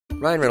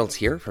Ryan Reynolds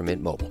here from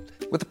Mint Mobile.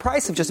 With the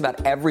price of just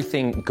about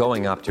everything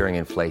going up during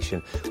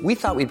inflation, we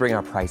thought we'd bring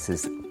our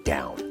prices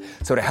down.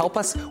 So to help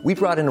us, we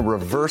brought in a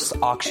reverse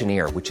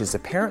auctioneer, which is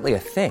apparently a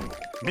thing.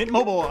 Mint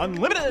Mobile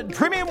Unlimited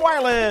Premium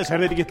Wireless. How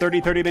to get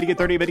 30, 30, bit to get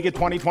 30, bit to get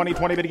 20, 20,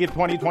 20, bit to get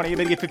 20, 20,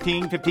 bit to get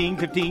 15, 15,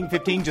 15,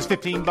 15, just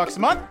 $15 a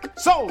month?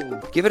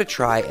 Sold! Give it a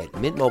try at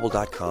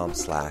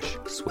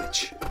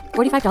mintmobile.com/switch.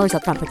 $45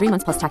 up front for 3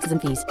 months plus taxes and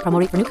fees. Promo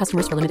rate for new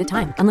customers for limited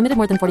time. Unlimited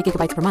more than 40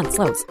 gigabytes per month.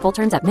 Slows full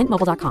terms at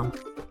mintmobile.com.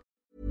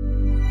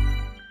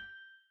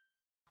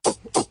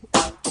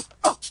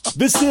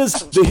 This is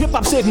the Hip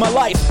Hop Saved My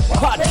Life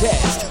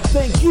podcast.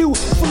 Thank you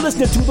for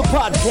listening to the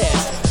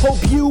podcast.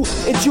 Hope you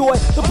enjoy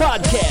the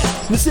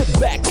podcast. Now sit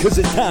back, because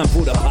it's time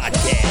for the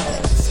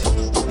podcast.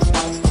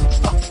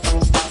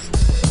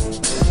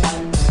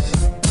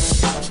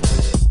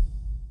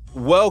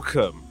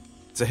 Welcome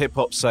to Hip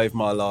Hop Saved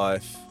My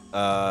Life.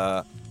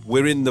 We're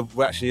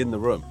actually in the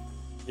room.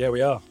 Yeah,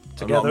 we are.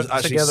 Together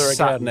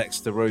sat again. next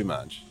to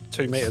Roomaj.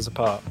 2 meters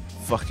apart.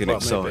 Fucking Well,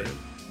 exciting. maybe.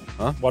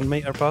 Huh? 1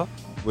 meter apart?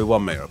 We're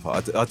 1 meter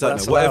apart. I don't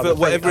That's know. allowed,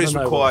 Whatever I is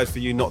don't know required what. for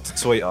you not to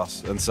tweet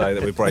us and say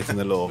that we're breaking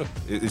the law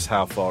is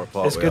how far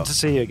apart It's we good are. to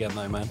see you again,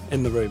 though, man.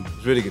 In the room.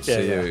 It's really good to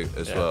see you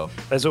as well.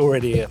 There's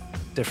already a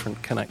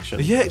different connection.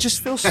 Yeah, it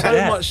just feels so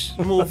Yeah. much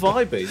more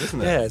vibey,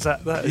 doesn't it? Yeah,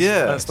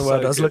 that's the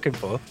word so I was good. looking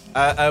for.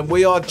 And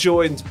we are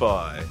joined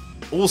by,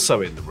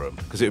 also in the room,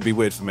 because it would be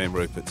weird for me and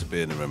Rupert to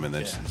be in the room and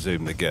then just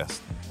Zoom the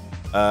guest.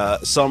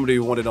 Somebody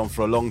who wanted on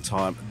for a long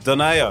time,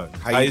 Donao.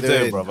 How you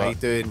doing, brother? How you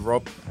doing,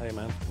 Rob? Hey,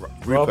 man.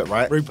 Rupert,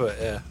 right? Rupert,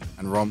 yeah.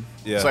 And Rom.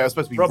 Yeah. So I was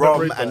supposed to be Rob and Rom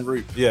Rupert. and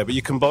Roop. Yeah, but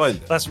you combined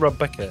it. That's Rob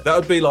Beckett. That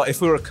would be like,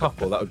 if we were a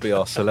couple, that would be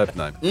our celeb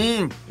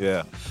name.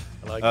 Yeah.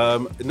 I like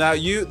it. Now,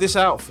 this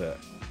outfit.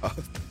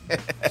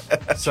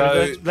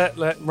 So let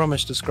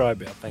Romesh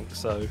describe it, I think.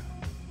 So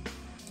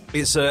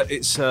it's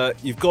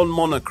you've gone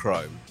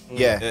monochrome.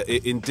 Yeah.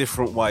 In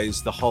different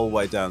ways the whole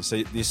way down. So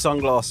your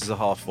sunglasses are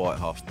half white,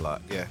 half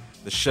black. Yeah.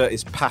 The shirt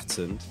is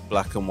patterned,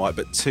 black and white,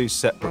 but 2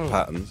 separate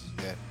patterns.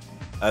 Yeah.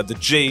 The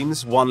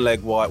jeans, 1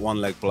 leg white,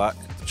 1 leg black.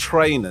 The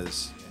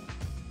trainers,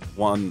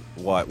 1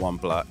 white, 1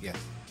 black. Yeah.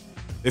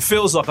 It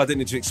feels like I didn't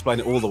need to explain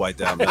it all the way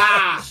down.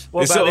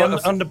 what It's about the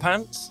sort of-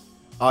 underpants?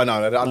 Oh,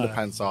 no, the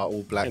underpants are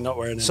all black. You're not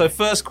wearing any. So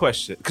first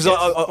question, because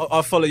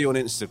I follow you on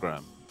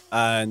Instagram,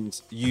 and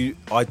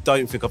I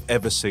don't think I've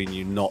ever seen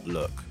you not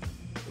look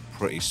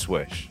pretty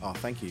swish. Oh,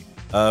 thank you.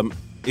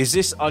 Is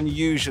this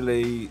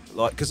unusually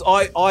like? Because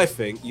I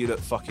think you look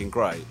fucking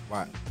great.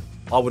 Right.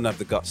 I wouldn't have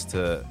the guts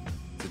to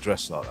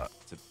dress like that.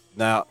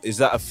 Now, is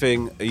that a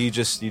thing? Are you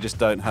just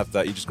don't have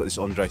that? You just got this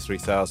Andre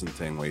 3000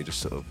 thing where you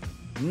just sort of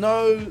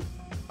No.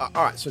 All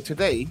right, so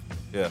today,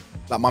 yeah,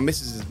 like my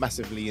missus is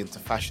massively into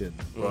fashion.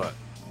 right.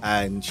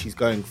 And she's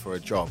going for a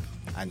job.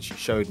 And she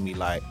showed me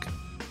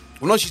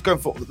she's going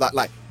for,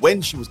 like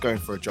when she was going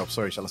for a job,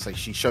 shall I say,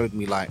 she showed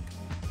me like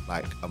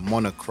a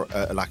monochrome,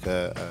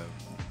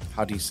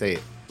 how do you say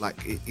it? Like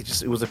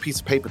it was a piece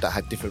of paper that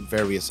had different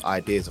various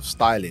ideas of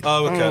styling.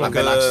 Oh, okay, like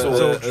then I saw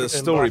a in black and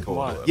storyboard.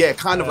 white. Yeah,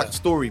 kind of like a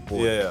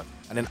storyboard. Yeah.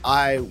 And then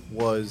I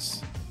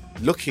was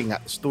looking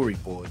at the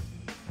storyboard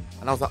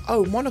and I was like,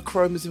 oh,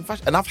 monochrome is in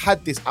fashion. And I've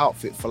had this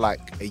outfit for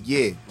like a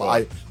year,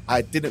 but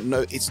I didn't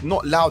know it's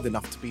not loud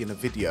enough to be in a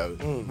video,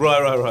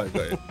 Right.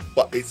 Got you.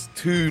 but it's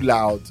too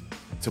loud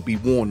to be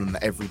worn on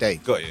every day.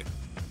 Got you.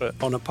 But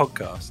on a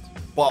podcast.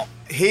 But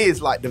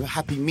here's like the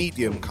happy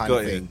medium kind Got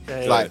of you. thing.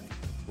 Yeah, Like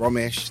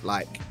Romesh,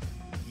 like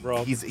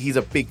Rob. he's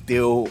a big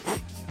deal.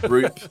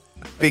 Roop,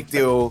 big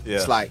deal. Yeah.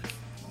 It's like,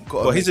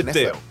 gotta Well, he's a make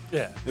an deal. effort.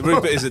 Yeah.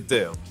 Rupert is a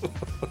deal.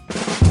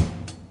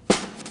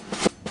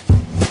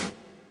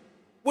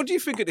 What do you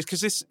think it is?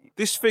 Because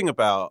this thing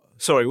about,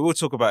 sorry, we'll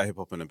talk about hip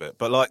hop in a bit,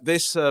 but like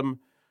this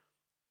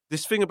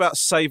thing about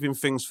saving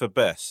things for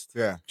best.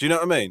 Yeah. Do you know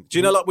what I mean? Do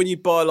you know, like when you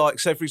buy, like,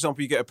 say for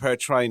example, you get a pair of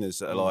trainers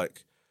that are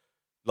like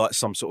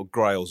some sort of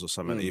grails or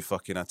something that you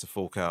fucking had to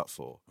fork out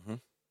for.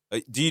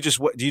 Do you just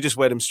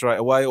wear them straight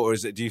away, or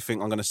do you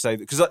think I'm going to save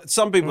it? Because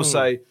some people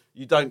say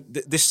you don't.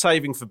 This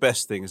saving for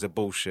best thing is a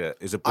bullshit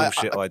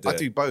idea. I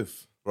do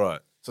both. Right.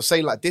 So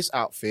say like this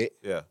outfit,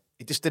 Yeah.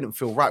 it just didn't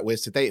feel right.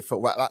 Whereas today it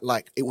felt right.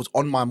 Like it was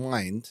on my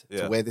mind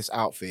Yeah. to wear this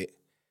outfit,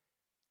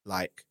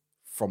 like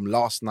from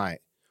last night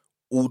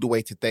all the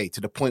way today,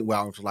 to the point where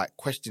I was like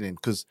questioning.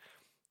 Because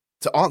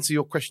to answer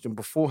your question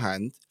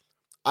beforehand,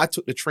 I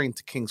took the train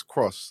to King's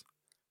Cross,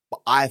 but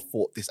I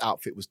thought this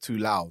outfit was too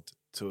loud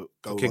to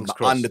go on King's the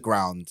Cross.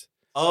 underground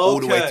all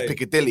the way to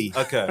Piccadilly.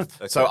 Okay.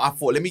 So I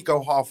thought, let me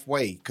go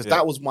halfway, because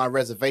that was my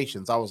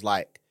reservations. I was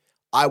like,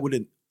 I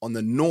wouldn't, on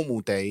the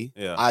normal day,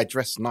 I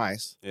dress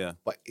nice,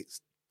 but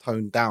it's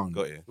toned down.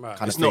 Got you. Right.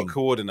 It's not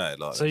coordinated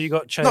like So that. you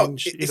got No,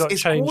 changed. it's- you got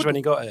it's changed when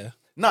you got here.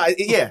 No,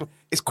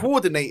 it's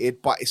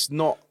coordinated, but it's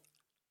not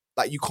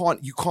like you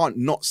can't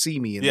not see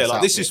me in Yeah, this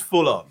like this outfit. is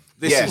full on.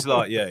 This Yeah. is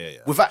like, yeah.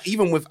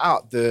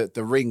 Without the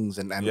rings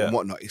and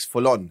whatnot, it's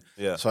full on.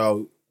 Yeah.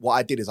 So what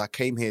I did is I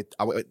came here,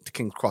 I went to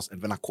King's Cross, and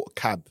then I caught a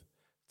cab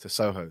to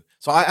Soho.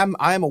 So I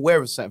am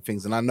aware of certain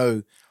things, and I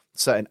know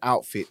certain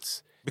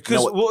outfits.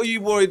 Because what are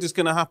you worried is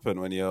going to happen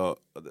when you're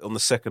on the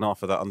second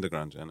half of that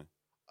underground journey?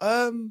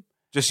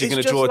 Just you're It's going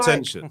to just draw like-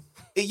 attention.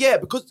 Yeah,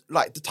 because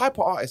like the type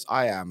of artist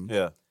I am,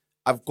 Yeah.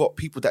 I've got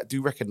people that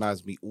do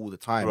recognize me all the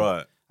time.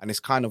 Right. And it's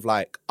kind of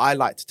like I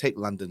like to take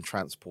London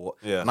transport,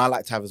 Yeah. and I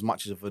like to have as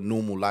much of a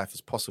normal life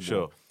as possible.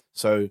 Sure.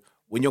 So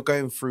when you're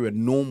going through a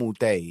normal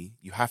day,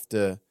 you have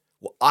to.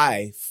 Well,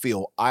 I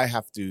feel I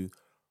have to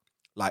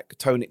like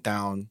tone it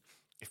down.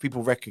 If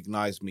people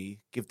recognize me,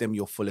 give them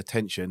your full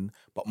attention,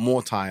 but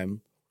more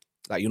time.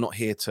 Like you're not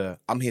here to.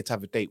 I'm here to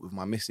have a date with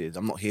my missus.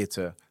 I'm not here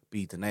to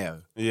be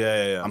Deneo.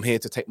 Yeah. I'm here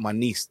to take my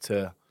niece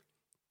to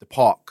the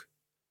park.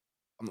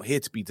 I'm not here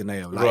to be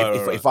Deneo. Like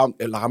Right, if I'm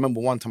like, I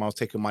remember one time I was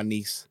taking my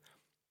niece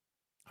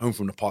home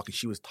from the park and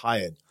she was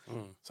tired,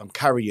 so I'm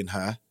carrying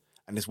her,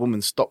 and this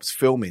woman stops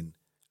filming,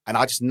 and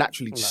I just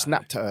naturally just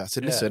snapped at her. I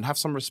said, "Listen, have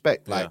some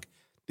respect. Like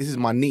this is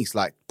my niece.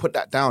 Like put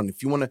that down.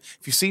 If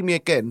you see me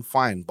again,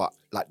 fine. But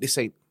like this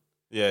ain't."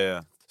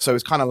 Yeah. So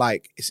it's kind of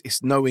like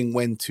it's knowing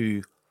when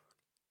to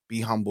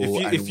be humble.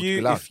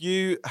 If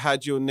you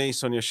had your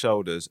niece on your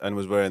shoulders and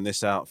was wearing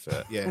this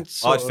outfit, yeah.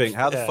 I'd think,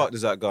 how the fuck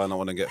does that guy not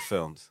want to get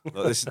filmed?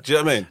 Like this, do you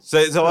know what I mean? So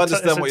I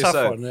understand it's a what you're tough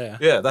saying.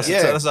 one,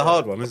 That's a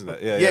hard one, isn't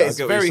it? Yeah, I it's get what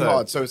you're very saying.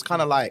 hard. So it's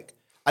kind of like,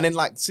 and then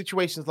like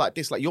situations like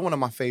this, like you're one of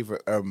my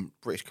favorite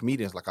British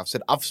comedians. Like I've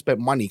said, I've spent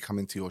money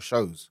coming to your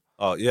shows.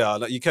 Oh yeah,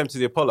 like you came to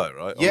the Apollo,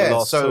 right? On Yeah, the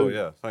last so tour,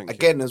 yeah. Thank you.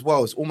 again as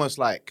well, it's almost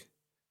like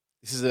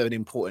this is an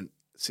important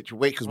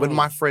situation because when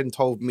my friend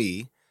told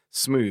me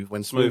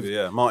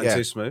Martin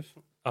Too Smooth.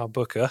 Our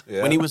booker.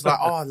 Yeah. when he was like,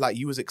 oh, like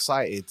you was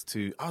excited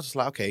to, I was just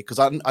like, okay, because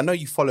I know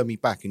you follow me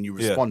back and you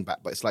respond back,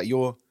 but it's like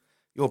you're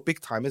big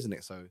time, isn't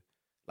it? So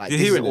like You're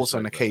this is hearing this, also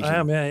an like, occasion. I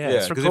am, yeah. Yeah,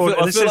 It's 'cause recorded.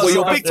 I This feel is- like Well,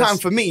 you're Well, big time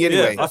for me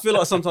anyway. Yeah, I feel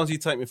like sometimes you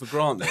take me for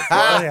granted.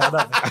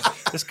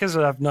 It's because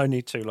I've known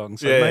you too long.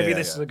 So Yeah, maybe yeah,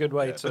 this yeah. is a good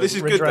way to But this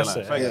is good, redress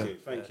then.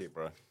 it. Thank you,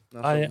 bro. go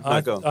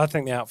on. I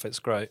think the outfit's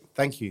great.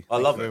 Thank you. I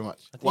Thank love you it. very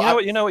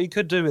much. You know what you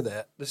could do with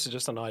it? This is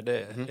just an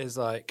idea. Is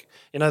like,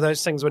 you know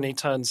those things when you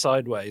turn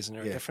sideways and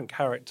you're a different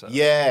character.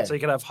 Yeah. So you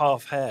could have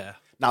half hair.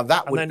 Now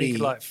that And would then be you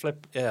could like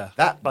flip, that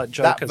like that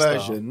Joker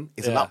version style.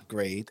 is an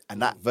upgrade,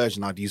 and that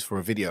version I'd use for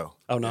a video.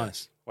 Oh,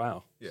 nice!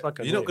 Wow. It's like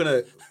a You're not new-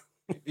 gonna.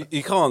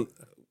 You can't.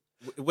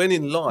 When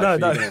in life, No, you're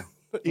no. gonna-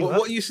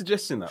 What are you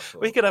suggesting that for?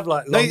 We could have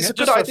like. No, Long it's a hair, good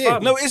just for idea.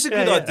 fun. No, it is a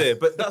good Yeah, yeah. idea,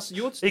 but that's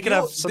your. He could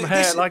have some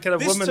hair, like a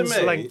this to woman's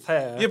me- length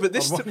hair Yeah, but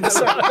this. on To, one no,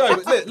 side.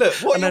 but look, what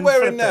And you're then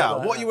wearing flip it now.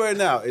 like What that. you're wearing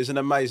now is an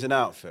amazing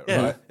outfit,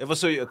 Yeah. right? If I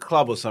saw you at a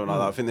club or something like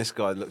that, I think this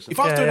guy looks. If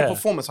I was Yeah, doing yeah. a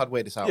performance, I'd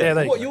wear this out. Yeah,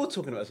 there you what go. you're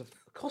talking about is a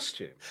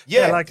costume.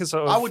 Yeah, like a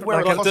sort of- I would wear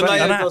like a a- costume. Danae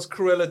an act. does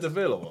Cruella de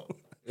Vil or what?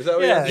 Is that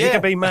what Yeah, you're you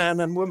could be man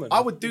and woman. I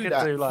would do You could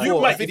that. like, You,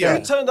 for mate, a video. if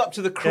you turned up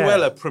to the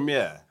Cruella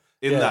premiere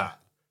in Yeah. that,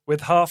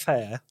 with half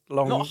hair,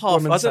 long. not half. I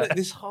woman's don't hair. know,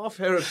 this half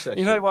hair obsession.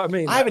 You know what I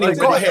mean? I haven't even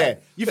Like, got hair.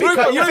 You think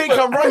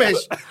I'm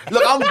Ramesh?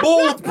 Look, I'm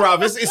bald,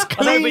 bruv. It's know, but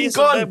clean you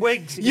said they're gone.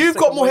 wigs. You You've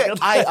stick got a more wig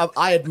hair. on.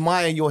 I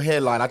admire your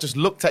hairline. I just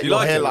looked at You your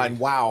like it, hairline.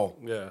 really? Wow.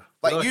 Yeah.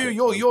 Like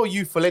you're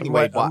youthful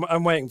anyway, but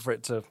I'm waiting for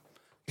it to.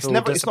 it's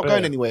not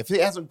going anywhere. If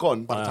it hasn't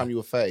gone by the time you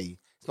were 30,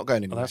 it's not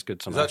going Well, anywhere. that's good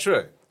to know. Is that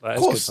true? That is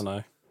course. good to know.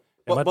 Yeah,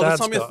 But my by the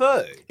dad's time you're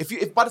got- 30,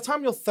 If by the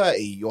time you're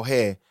 30, your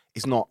hair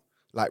is not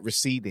like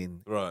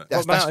receding. right? That's,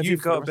 What about that's if you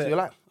you've for the got a rest of bit? your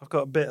life. I've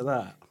got a bit of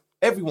that.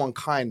 Everyone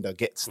kinda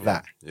gets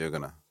that. You're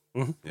gonna.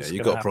 Mm-hmm. Yeah,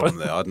 you got a problem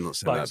there. I've not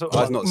seen Like that. sort of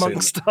I've like not monk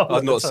seen. style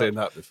I've not at the seen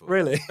top. that before.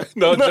 Really?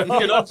 No, I'm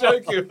joking. I'm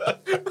joking.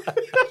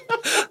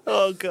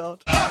 Oh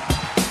God.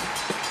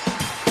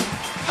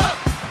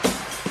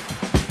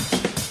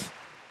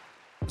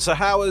 So,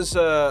 how has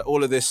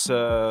all of this,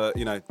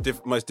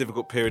 most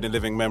difficult period in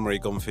living memory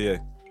gone for you?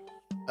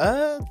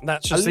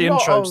 That's just A the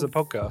lot intro of- to the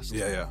podcast.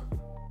 Yeah.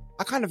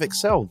 I kind of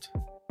excelled.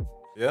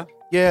 Yeah.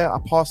 Yeah, I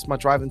passed my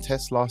driving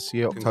test last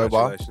year, October.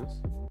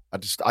 Congratulations.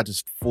 I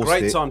just forced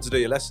Great it. time to do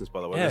your lessons,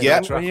 by the way. Yeah. There's Yeah. no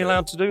Were traffic. you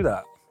allowed to do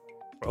that?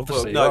 Well,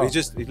 Obviously. no, you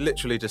he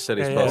literally just said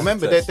he's Yeah, passed. yeah.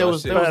 Remember, the test, there so I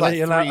was see- But like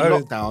you're 3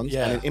 allowed- lockdowns,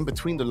 yeah. and in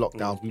between the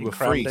lockdowns, we You were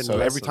crammed free. in So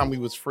the every time lessons.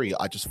 we was free,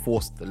 I just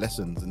forced the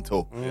lessons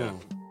until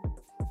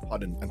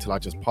until I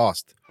just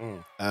passed.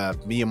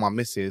 Me and my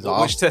missus,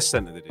 Well, which test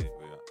centre did you?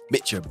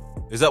 Mitcham.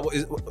 Is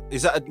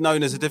that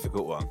known as a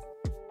difficult one,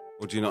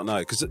 or do you not know?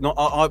 Because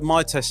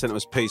my test centre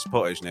was Peace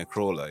Pottage near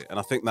Crawley, and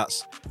I think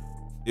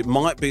it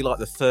might be like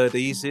the third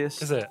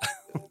easiest Is it?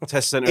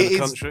 test centre in It the is,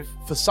 country.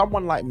 for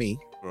someone like me,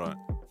 Right.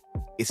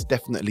 it's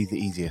definitely the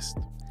easiest.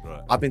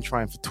 Right. I've been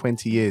trying for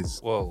 20 years.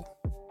 Whoa.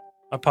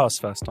 I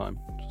passed first time,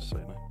 just so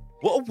you know.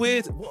 What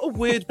a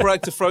weird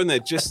brag to throw in there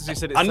just as you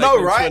said it's I know,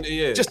 taken right? 20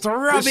 years. Just to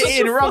rub It's it such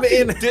in, a rub it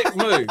in. fucking dick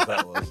move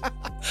that was.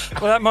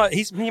 Well,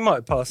 he might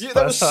have passed. Yeah,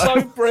 that was first so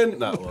time. Brent,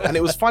 that was. And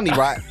it was funny,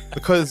 right?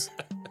 Because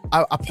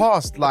I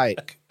passed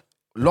like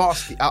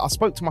last. I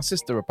spoke to my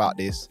sister about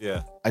this,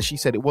 Yeah, and she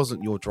said it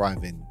wasn't your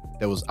driving.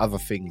 There was other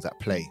things at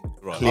play.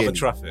 right. Clearly. Other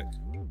traffic.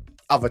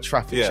 Other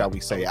traffic, Yeah. shall we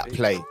say, at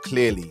play,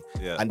 clearly.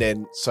 Yeah. And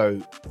then, so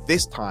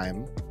this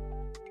time,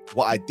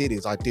 what I did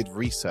is I did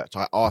research.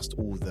 I asked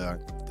all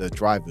the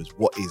drivers,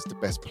 what is the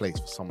best place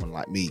for someone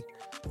like me?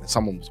 And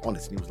someone was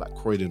honest, and he was like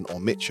Croydon or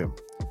Mitcham.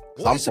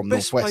 'Cause What I'm is the from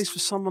best Northwest. place for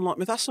someone like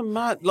me? That's a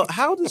mad. Like,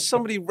 how does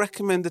somebody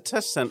recommend a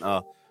test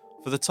centre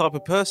For the type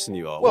of person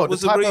you are. Well, What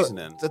was the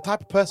reasoning? The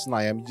type of person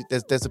I am,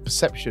 there's a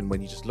perception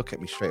when you just look at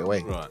me straight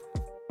away. Right.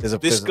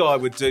 This guy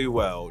would do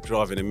well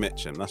driving in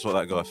Mitcham. That's what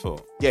that guy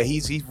thought. Yeah,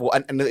 he's evil.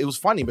 And it was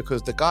funny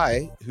because the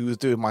guy who was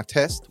doing my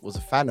test was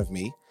a fan of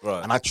me.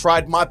 Right. And I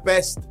tried my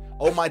best.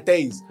 All my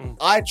days,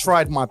 I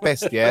tried my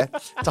best, yeah,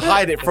 to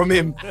hide it from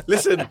him.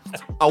 Listen,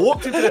 I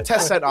walked into the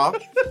test center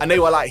and they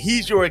were like,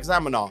 he's your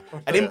examiner.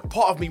 And then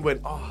part of me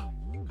went,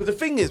 But the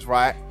thing is,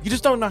 right, you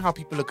just don't know how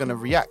people are going to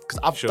react. Because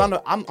I'm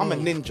a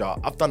ninja.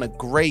 I've done a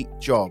great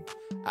job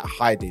at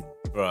hiding.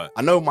 Right.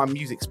 I know my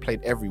music's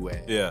played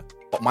everywhere. Yeah.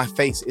 But my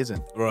face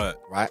isn't. Right.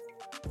 Right?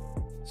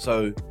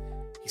 So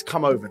he's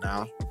come over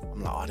now.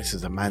 I'm like, this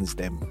is a man's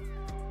dem.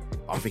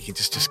 I'm thinking,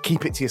 just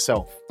keep it to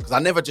yourself. Because I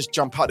never just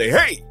jump out there,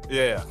 hey!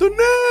 Yeah. The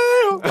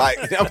nail! Like,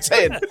 you know what I'm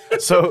saying?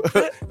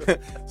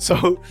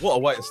 So What a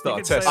way to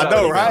start a test. I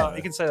know, right?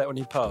 You can say that when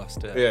you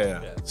passed.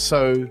 Yeah.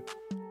 So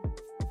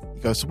he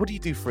goes, so what do you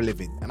do for a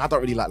living? And I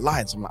don't really like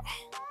lying. So I'm like,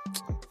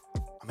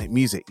 I make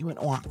music. He went,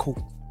 all right,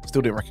 cool.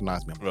 Still didn't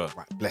recognize me. I'm like,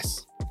 right,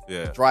 bless.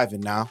 Yeah. Driving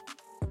now.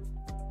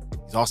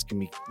 He's asking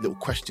me little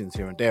questions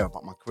here and there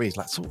about my career. He's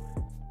like, so,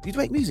 do you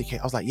make music here?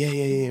 I was like,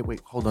 yeah.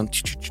 Wait, hold on.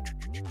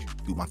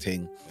 Do my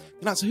thing.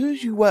 You're like, so who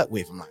do you work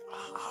with? I'm like,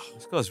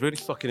 This guy's really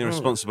fucking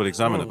irresponsible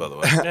examiner, by the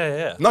way.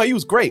 Yeah. No, he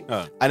was great.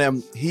 Oh.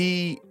 And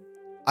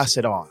I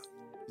said,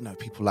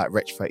 people like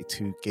Wretch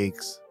 32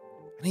 gigs.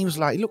 And he was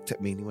like, he looked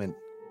at me and he went,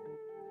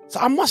 so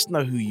I must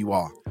know who you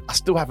are. I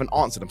still haven't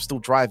answered. I'm still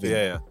driving.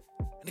 Yeah.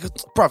 And he goes,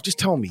 bruv, just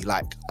tell me,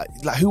 like,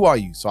 who are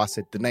you? So I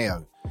said,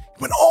 Deneo.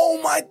 He went, oh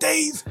my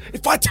days,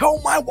 if I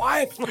tell my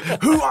wife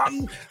who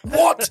I'm,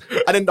 what?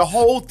 And then the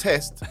whole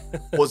test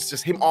was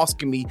just him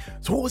asking me,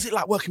 so what was it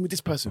like working with this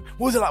person?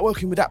 What was it like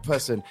working with that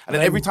person? And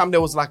then every time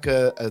there was like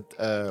a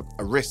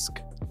risk,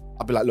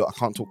 I'd be like, look, I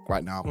can't talk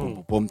right now. Boom,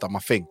 boom, boom, done my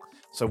thing.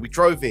 So we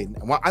drove in,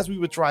 and as we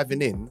were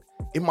driving in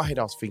my head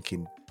I was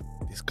thinking,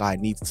 this guy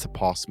needs to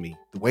pass me.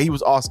 The way he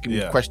was asking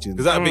me questions.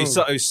 Because that would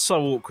be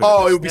so awkward.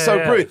 Oh, it would be so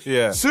brilliant.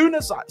 Yeah. Soon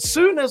as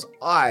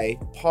I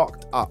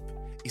parked up,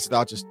 he said,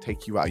 I'll just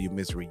take you out of your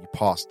misery. You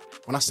passed.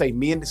 When I say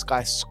me and this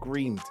guy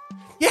screamed,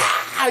 yeah!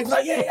 He was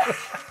like,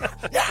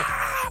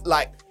 yeah!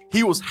 Like,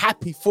 he was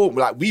happy for me.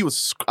 Like, we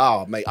was,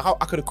 mate,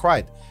 I could have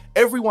cried.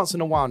 Every once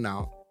in a while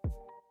now,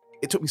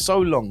 it took me so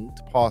long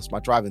to pass my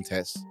driving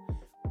test.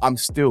 I'm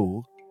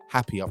still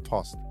happy I've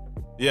passed.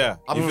 Yeah.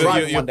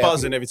 You're You're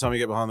buzzing every time you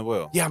get behind the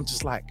wheel. Yeah, I'm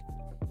just like,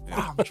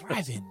 wow, I'm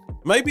driving.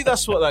 Maybe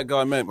that's what that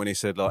guy meant when he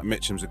said, like,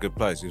 Mitcham's a good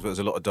place. Because there's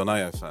a lot of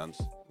Doneo fans.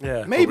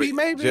 Yeah. Maybe. Do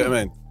you know what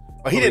I mean?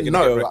 But he didn't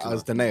know I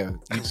was Deneo.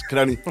 He just could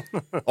only,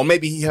 or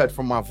maybe he heard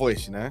from my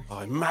voice, you know? Oh,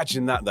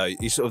 imagine that, though.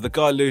 The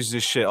guy loses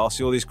his shit, asks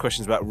you all these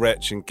questions about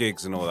Wretch and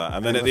gigs and all that.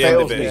 And then at the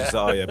end of it, he's like,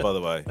 oh, yeah, by the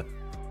way,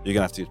 you're going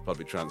to have to use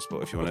public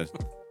transport if you want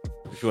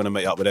to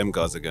meet up with them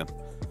guys again.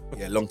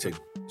 Yeah, long thing.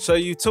 So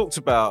you talked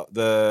about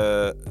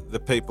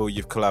the people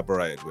you've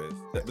collaborated with.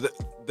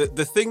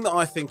 The thing that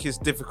I think is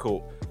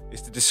difficult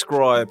is to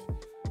describe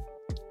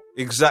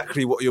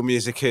exactly what your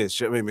music is.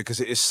 Do you know what I mean? Because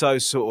it is so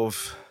sort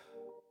of...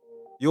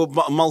 You're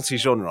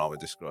multi-genre, I would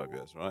describe you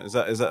as, right? Is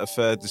that a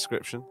fair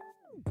description?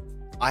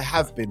 I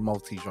have been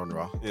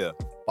multi-genre. Yeah.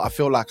 But I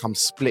feel like I'm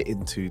split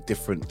into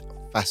different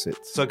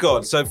facets. So go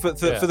on. So for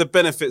the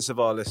benefits of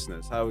our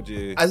listeners, how would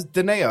you... As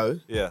Deneo,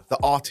 the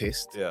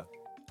artist, yeah,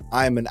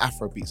 I am an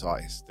Afrobeats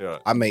artist. Yeah.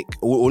 I make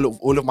all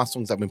of my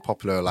songs that have been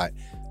popular are like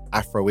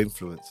Afro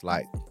influence.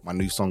 Like my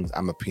new songs,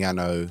 I'm a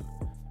Piano,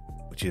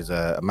 which is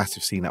a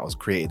massive scene that was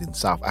created in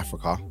South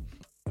Africa.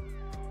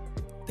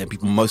 Then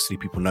mostly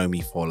people know me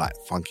for like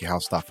funky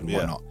house stuff and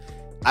whatnot.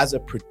 As a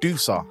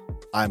producer,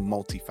 I'm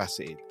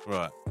multifaceted.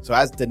 Right. So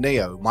as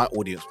Deneo, my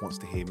audience wants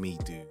to hear me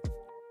do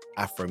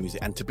Afro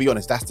music. And to be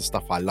honest, that's the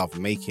stuff I love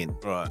making.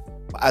 Right.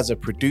 But as a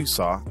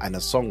producer and a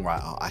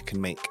songwriter, I can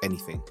make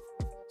anything.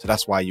 So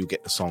that's why you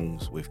get the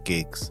songs with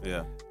gigs,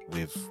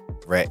 with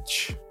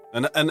Wretch.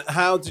 And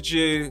how are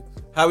you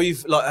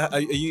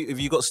have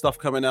you got stuff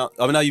coming out?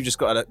 I mean, I know you've just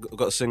got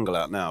a single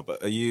out now,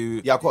 but are you...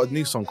 Yeah, I've got a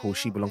new song called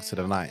She Belongs to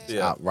the Night. It's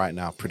out right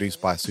now,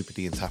 produced by Super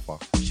D and Taffa.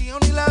 She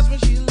only loves when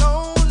she's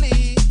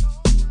lonely.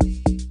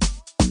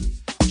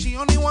 She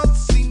only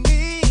wants to see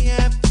me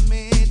after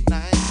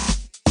midnight.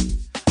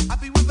 I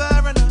be with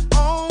her and her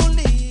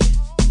only.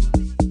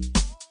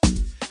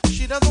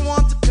 She doesn't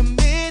want to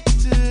commit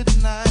to the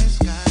nice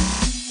guy.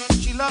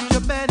 She loves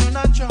your bed and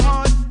not your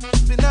heart.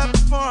 Been up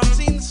before, I've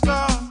seen the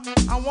scar.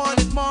 I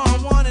wanted more, I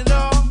want it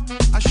all.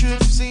 I should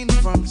have seen it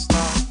from the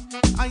start.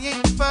 I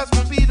ain't the first,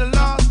 will be the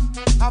last.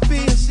 I'll be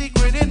a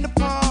secret in the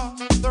park.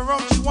 The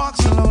road she walks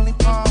a lonely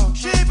path.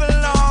 She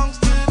belongs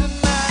to the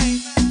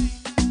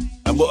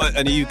night.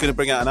 And are you going to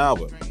bring out an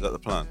album? Is that the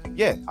plan?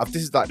 Yeah,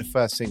 this is like the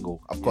first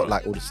single. I've got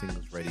like all the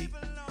singles ready.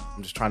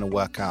 I'm just trying to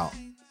work out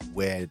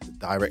where the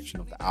direction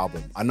of the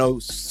album. I know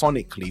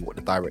sonically what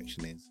the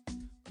direction is.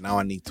 Now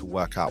I need to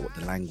work out what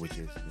the language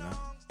is, you know?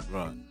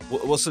 Right.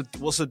 What's a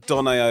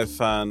Doneo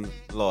fan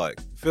like?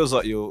 It feels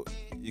like you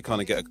kind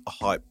of get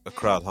a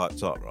crowd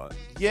hyped up, right?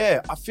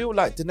 Yeah, I feel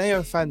like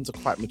Doneo fans are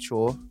quite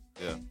mature.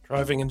 Yeah.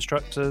 Driving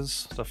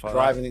instructors, stuff like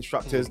Driving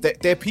instructors.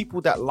 They're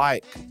people that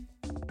like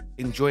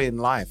enjoying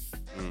life.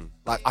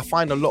 Like I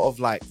find a lot of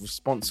like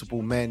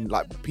responsible men,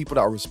 like people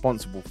that are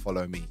responsible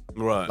follow me.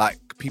 Right. Like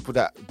people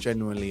that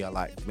genuinely are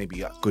like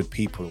maybe good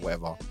people or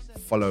whatever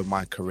follow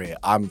my career.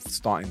 I'm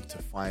starting to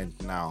find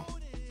now,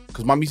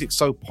 because my music's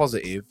so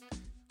positive,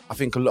 I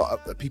think a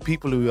lot of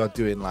people who are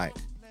doing like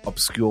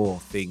obscure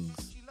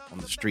things on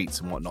the streets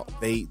and whatnot,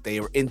 they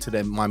are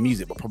into my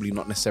music but probably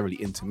not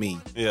necessarily into me.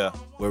 Yeah.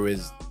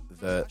 Whereas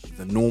the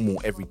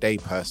normal everyday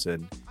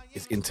person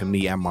is into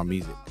me and my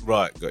music.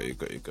 Right, got you.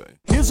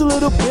 Here's a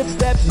little bit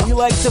that we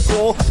like to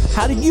call,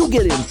 how did you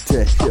get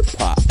into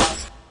hip-hop?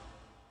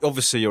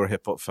 Obviously, you're a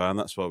hip hop fan.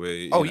 That's why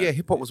we. Yeah,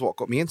 hip hop was what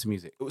got me into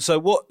music. So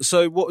what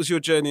was your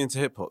journey into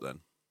hip hop then?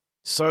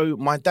 So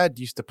my dad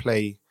used to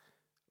play,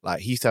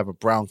 like he used to have a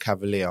brown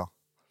Cavalier,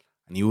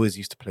 and he always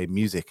used to play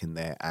music in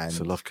there. And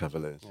I love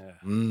Cavaliers.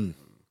 Yeah.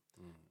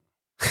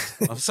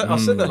 I've said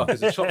that like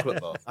it's a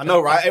chocolate bar. I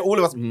know, right? All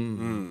of us.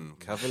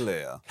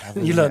 Cavalier.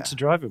 You learnt to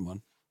drive in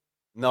one.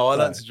 No, I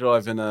learned to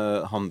drive in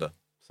a Honda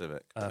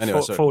Civic.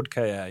 Anyway, sorry. Ford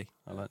KA. I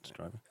learnt to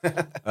drive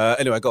in.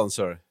 Anyway, go on.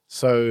 Sorry.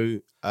 So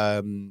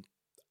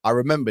I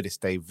remember this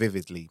day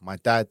vividly. My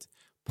dad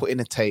put in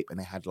a tape and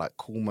it had like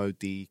Kool Moe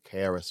D,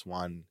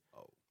 KRS-One.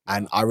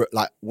 And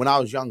like when I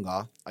was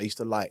younger, I used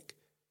to like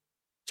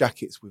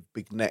jackets with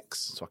big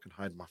necks so I can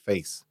hide my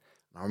face.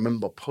 And I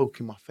remember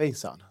poking my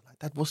face out and I'm like,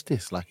 Dad, what's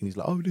this? Like, and he's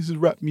like, oh, this is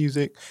rap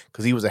music.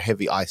 Because he was a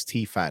heavy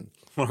Ice-T fan.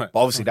 Right. But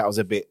obviously that was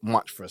a bit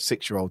much for a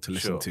 6-year-old to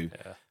listen to.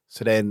 Yeah.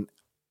 So then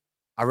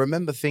I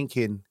remember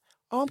thinking,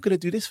 oh, I'm going to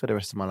do this for the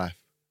rest of my life.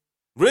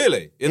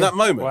 Really? In that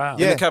moment? Wow.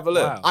 In the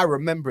Cavalier? Wow. I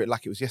remember it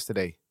like it was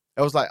yesterday.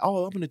 I was like,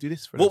 oh, I'm going to do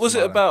this for the What rest was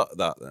of it my life. about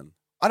that then?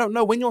 I don't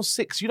know. When you're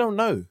 6, you don't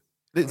know.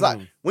 It's like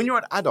when you're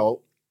an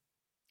adult,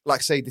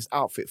 like say this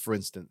outfit, for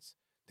instance,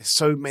 there's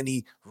so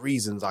many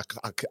reasons I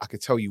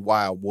could tell you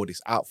why I wore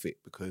this outfit,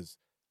 because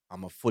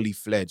I'm a fully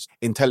fledged,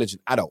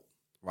 intelligent adult,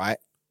 right?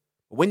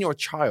 But when you're a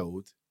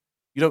child,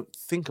 you don't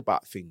think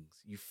about things.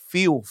 You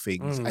feel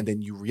things and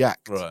then you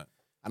react. Right.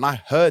 And I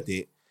heard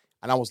it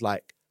and I was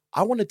like,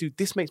 I want to do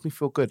this. Makes me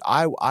feel good.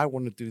 I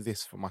want to do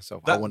this for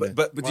myself.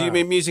 But do you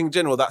mean music in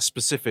general, that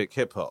specific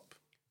hip hop?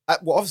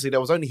 Well, obviously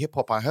there was only hip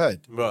hop I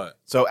heard. Right.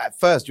 So at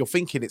first you're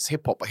thinking it's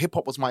hip hop, but hip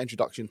hop was my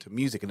introduction to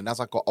music. And then as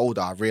I got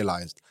older, I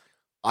realized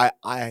I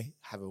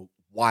have a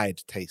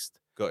wide taste.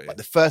 Got you. But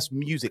the first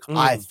music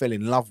I fell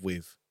in love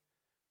with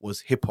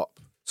was hip hop.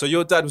 So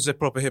your dad was a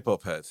proper hip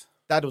hop head?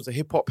 Dad was a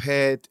hip hop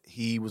head.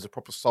 He was a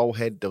proper soul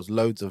head. There was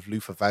loads of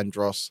Luther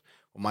Vandross.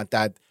 When my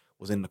dad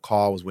was in the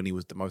car was when he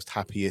was the most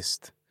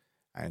happiest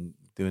and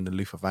doing the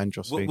Luther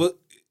Vandross thing. Well,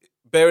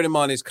 bearing in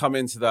mind he's come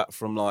into that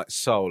from like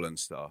soul and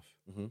stuff.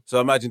 Mm-hmm. So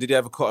I imagine, did he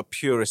have quite a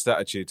purist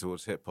attitude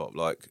towards hip hop?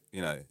 Like,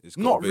 you know, it's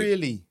not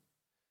really.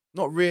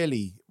 Not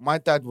really. My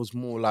dad was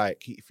more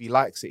like, if he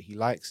likes it, he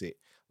likes it.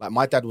 Like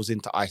my dad was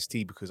into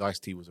Ice-T because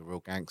Ice-T was a real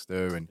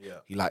gangster and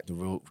he liked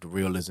the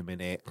realism in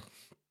it.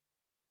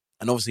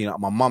 And obviously, like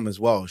my mum as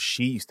well,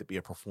 she used to be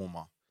a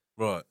performer.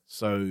 Right.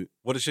 So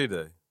what did she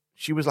do?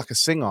 She was like a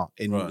singer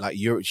in like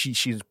Europe.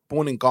 She's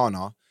born in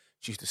Ghana.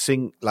 She used to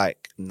sing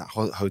like in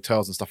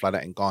hotels and stuff like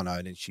that in Ghana,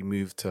 and then she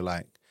moved to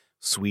like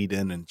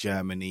Sweden and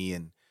Germany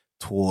and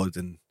toured.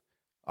 And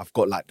I've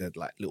got like the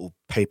little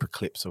paper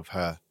clips of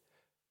her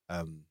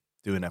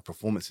doing her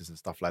performances and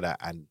stuff like that.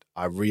 And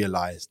I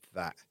realized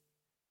that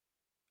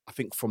I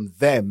think from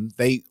them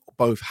they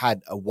both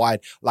had a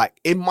wide,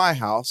 like in my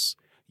house.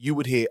 You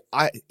would hear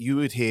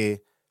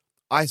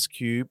Ice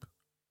Cube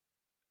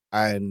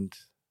and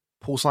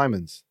Paul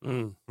Simons.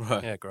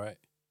 Right. Yeah, great.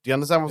 Do you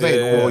understand what I'm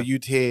saying? Yeah. Or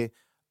you'd hear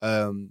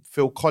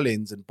Phil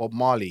Collins and Bob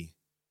Marley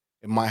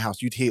in my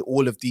house. You'd hear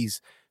all of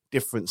these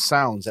different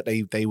sounds that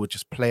they would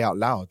just play out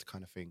loud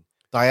kind of thing.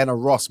 Diana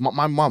Ross,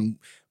 my mum,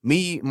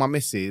 my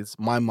missus,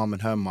 my mum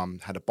and her mum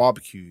had a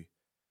barbecue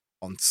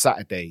on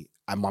Saturday,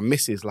 and my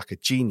missus, like a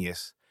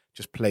genius,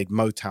 just played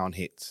Motown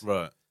hits.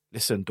 Right.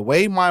 Listen, the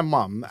way my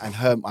mum and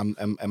her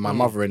and my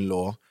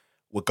mother-in-law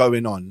were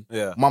going on,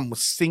 mum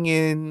was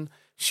singing.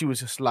 She was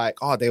just like,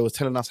 they were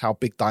telling us how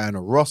big Diana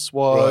Ross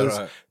was,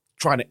 right.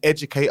 trying to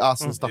educate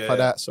us and stuff like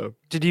that. So,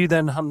 did you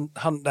then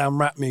hunt down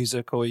rap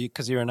music, or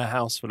because you're in a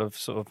house full of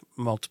sort of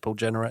multiple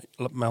genres?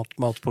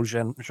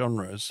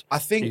 I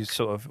think you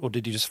sort of, or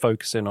did you just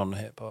focus in on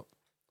hip hop?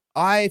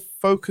 I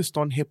focused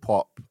on hip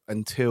hop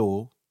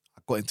until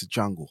I got into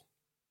jungle.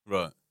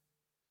 Right.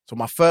 So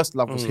my first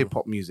love was hip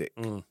hop music.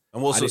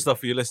 And what sort of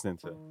stuff were you listening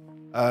to?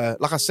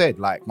 Like I said,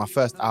 like my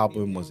first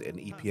album was an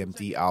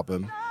EPMD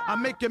album. I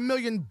make $1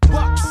 million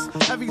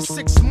every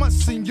 6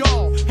 months, and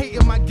y'all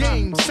hating my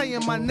game,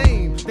 saying my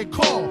name. They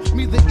call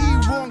me the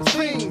wrong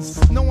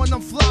things, knowing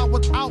I'm fly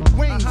without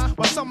wings.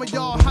 While some of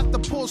y'all have to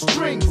pull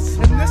strings.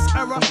 In this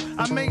era,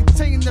 I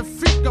maintain the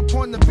freak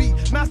upon the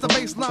beat. Master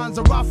bass lines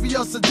of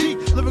Raphael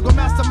Sadiq, lyrical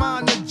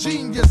mastermind, a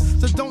genius.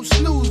 So don't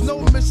snooze, no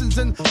missions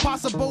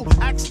impossible.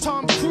 Ask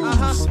Tom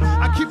Cruise.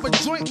 I keep a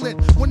joint lit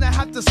when I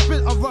have to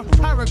spit a rough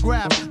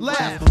paragraph.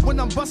 Laugh when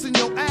I'm busting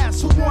your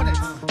ass. Who want it?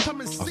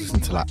 Come and see. I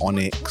listened to like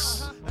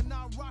Onyx,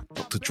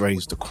 Dr.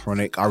 Dre's The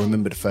Chronic. I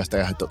remember the first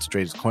day I had Dr.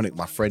 Dre's The Chronic,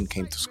 my friend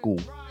came to school,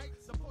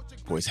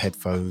 brought his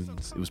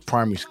headphones. It was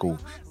primary school.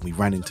 We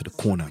ran into the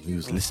corner. We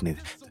was listening.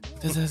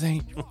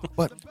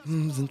 What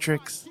and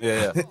tricks?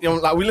 Yeah. You know,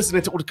 like we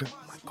listening to all the.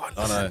 Oh my god!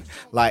 I know.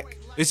 Like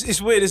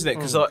It's weird, isn't it?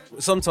 Because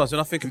sometimes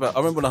when I think about, I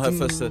remember when I heard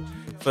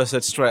first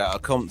heard Straight Outta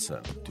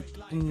Compton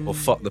or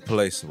Fuck the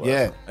Police or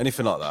whatever,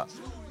 anything like that.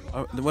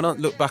 When I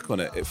look back on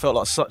it, it felt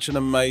like such an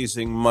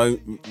amazing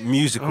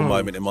musical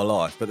moment in my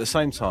life. But at the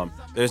same time,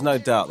 there's no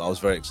doubt that I was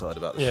very excited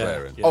about the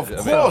swearing. Of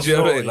course, do you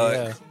know what I mean?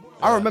 Like,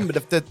 I remember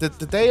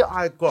the day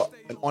I got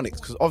an Onyx,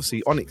 because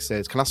obviously Onyx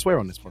says, "Can I swear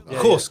on this podcast?" of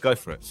course, go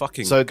for it.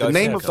 Fucking. So go the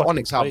name for of it. the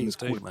Onyx album is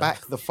please called do, man.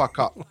 "Back the Fuck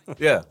Up."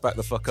 Yeah, back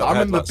the fuck up. I It had,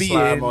 remember like, being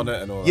Slam on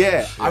it and all that.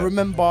 Yeah, I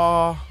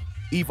remember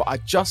either I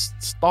just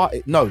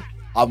started. No,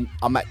 I'm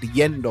at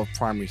the end of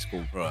primary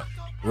school. Right.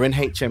 We're in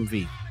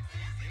HMV.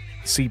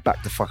 See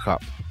 "Back the Fuck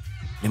Up."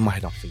 In my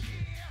head, I'm thinking,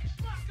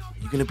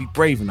 "You're gonna be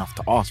brave enough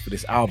to ask for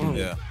this album?"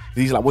 Yeah.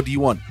 He's like, "What do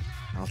you want?"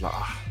 And I was like,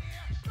 "Ah."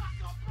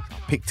 I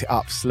picked it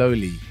up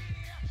slowly,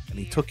 and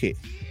he took it.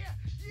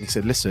 And he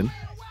said, "Listen,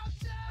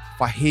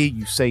 if I hear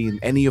you saying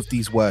any of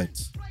these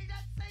words,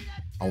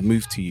 I'll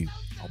move to you.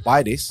 I'll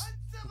buy this,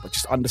 but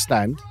just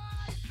understand,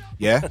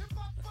 yeah.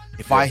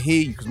 If I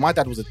hear you, because my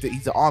dad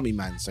he's an army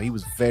man, so he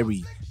was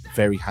very,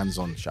 very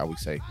hands-on, shall we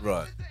say?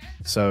 Right.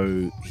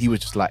 So he was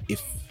just like,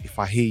 if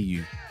I hear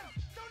you."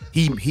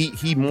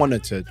 He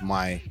monitored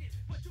my,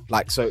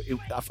 like, so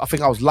I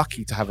think I was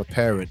lucky to have a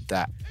parent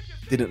that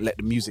didn't let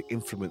the music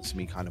influence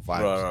me, kind of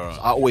vibes. Right.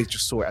 So I always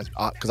just saw it as,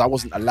 because I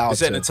wasn't allowed It's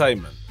to.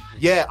 entertainment.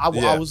 Yeah, I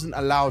wasn't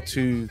allowed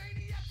to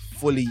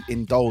fully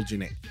indulge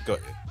in it. Got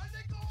you. Do you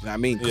know what I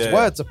mean? Because Yeah.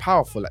 words are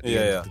powerful at the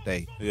end of the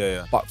day.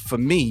 Yeah. But for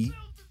me,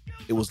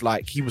 it was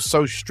like he was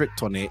so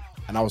strict on it,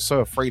 and I was so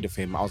afraid of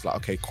him. I was like,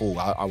 okay, cool.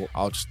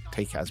 I'll just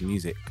take it as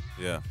music.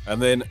 Yeah. And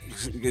then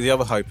the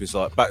other hope is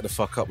like, back the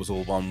fuck up was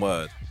all one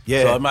word.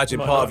 Yeah. So I imagine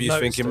You might part not of you's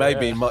have thinking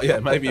noticed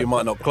it, maybe you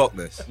might not clock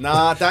this.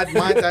 Nah,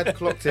 my dad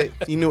clocked it.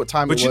 He knew what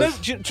time But it do you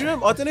was. know? Do you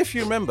remember? I don't know if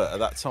you remember at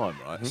that time,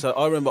 right? So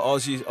I remember I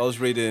was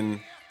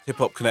reading Hip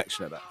Hop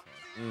Connection at that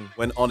time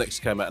when Onyx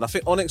came out, and I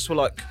think Onyx were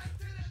like,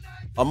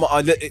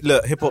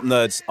 look, hip hop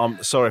nerds.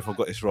 I'm sorry if I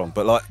got this wrong,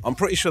 but like I'm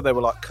pretty sure they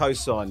were like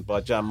co-signed by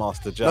Jam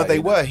Master Jay. No, they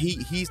were.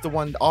 He's the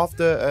one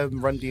after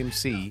Run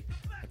DMC.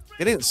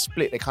 They didn't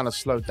split. They kind of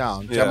slowed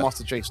down. Yeah. Jam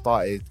Master Jay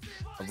started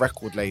a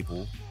record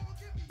label,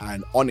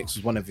 and Onyx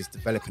was one of his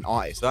developing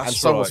artists. That's and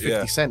so was right, 50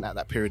 yeah. Cent at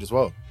that period as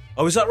well.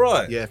 Oh, is that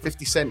right? Yeah,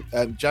 50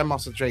 Cent. Jam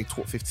Master Jay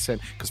taught 50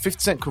 Cent because 50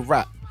 Cent could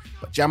rap,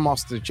 but Jam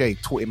Master Jay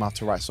taught him how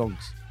to write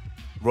songs.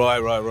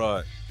 Right.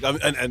 I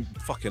mean, and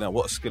fucking hell,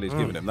 what a skill he's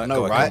giving him. That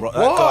No, guy right?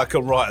 that guy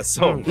can write a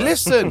song.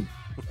 Listen,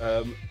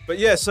 But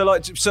yeah, so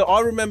I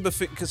remember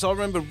because I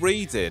remember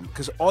reading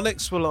because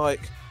Onyx were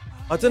like,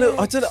 I don't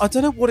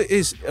know what it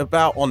is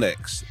about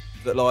Onyx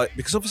that like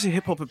because obviously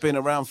hip hop had been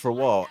around for a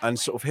while and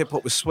sort of hip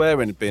hop with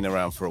swearing had been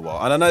around for a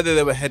while, and I know that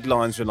there were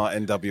headlines with like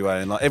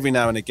NWA and like every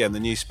now and again the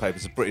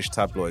newspapers, the British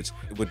tabloids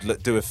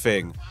would do a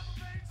thing.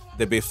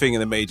 There'd be a thing in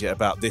the media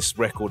about this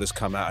record has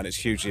come out and it's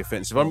hugely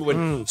offensive. I remember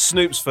when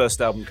Snoop's first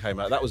album came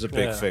out, that was a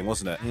big thing,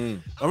 wasn't it?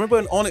 I remember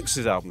when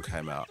Onyx's album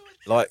came out,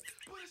 like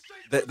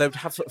they'd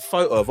have a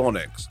photo of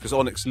Onyx because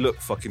Onyx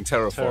looked fucking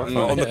terrifying.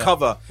 Like, on the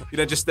cover, you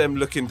know, just them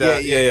looking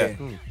down. Yeah.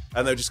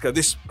 And they'd just go,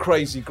 this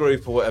crazy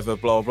group or whatever,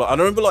 blah, blah. And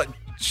I remember, like,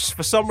 just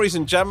for some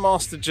reason, Jam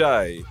Master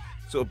Jay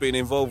sort of being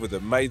involved with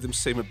them made them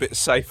seem a bit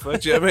safer.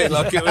 Do you know what I mean?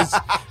 Like, it was...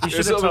 You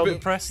should have told the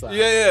press that.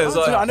 Yeah. It was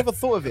like, I never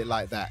thought of it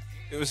like that.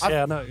 it was,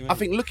 Yeah, I know what you mean. I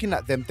think looking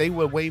at them, they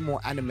were way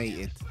more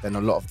animated than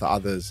a lot of the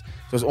others. So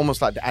it was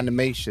almost like the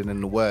animation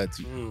and the words.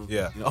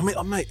 yeah. I mean,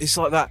 mate, it's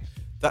like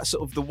that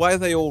sort of the way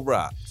they all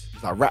rapped.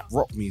 It's like rap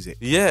rock music.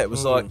 Yeah, it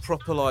was like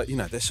proper, like, you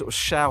know, they're sort of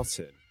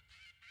shouting.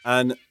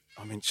 And,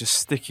 I mean, just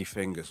sticky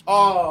fingers.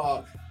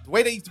 Oh, the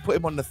way they used to put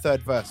him on the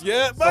third verse.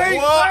 Yeah, mate.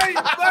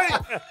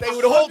 They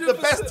would hold the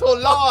 100%. best till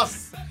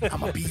last.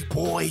 I'm a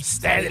B-boy,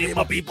 standing in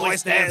my B-boy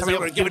stance. I'm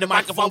gonna give it the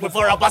microphone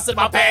before I busted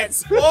my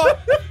pants. What?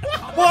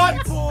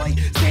 B-boy,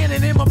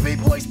 standing in my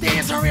B-boy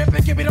stance. Hurry up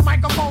and give me the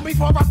microphone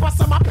before I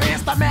busted my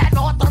pants. The mad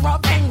author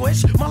of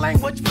anguish, my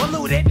language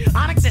polluted.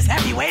 Onyx is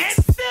heavyweight.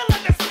 Still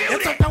undisputed.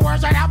 It took the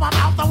words right out my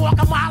mouth. I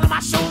walk a mile in my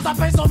shoes. I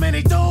pay so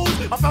many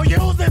dues. I feel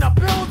used and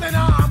abused and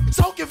I'm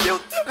so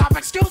confused. Now,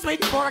 excuse me,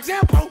 for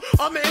example,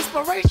 I'm the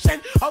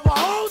inspiration of a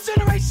whole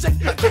generation.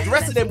 The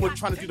rest of them were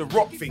trying to do the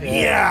rock thing.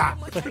 Yeah.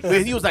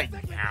 But he was like,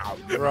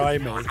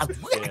 Grimy.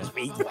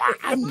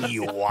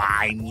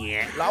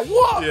 like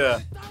what? Yeah.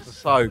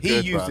 So good, He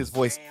used man. his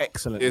voice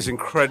excellently. It was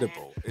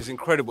incredible. It's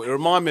incredible. It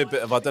reminded me a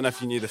bit of, I don't know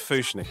if you knew the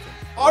Fushnicken.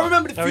 I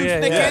remember the Oh, few yeah,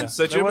 snickers. yeah.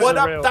 So There what was a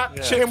up real- that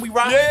yeah. chick? Can we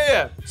rap?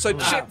 Yeah. So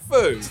Chip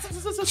Fu.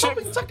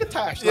 Something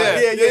succotash. Yeah.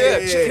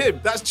 Him.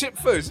 That's Chip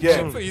Fu. Yeah.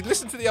 Chip Fu. You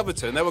listen to the other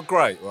two and they were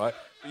great, right?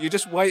 But you're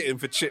just waiting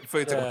for Chip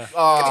Fu to Yeah. go.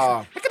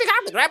 Ah, It's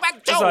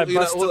like You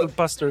know, all the-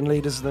 Buster and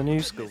Leaders of the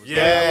New School.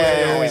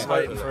 Yeah. You're always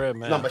waiting for him,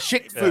 man. no, but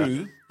Shit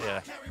Fu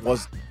Yeah.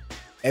 was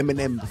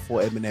Eminem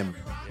before Eminem.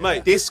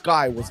 Mate, This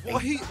guy was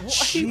what he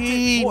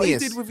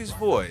genius. did with his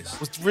voice.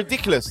 was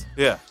ridiculous.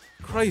 Yeah.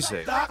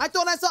 Crazy. I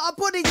thought I saw a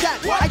pudding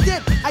jack. I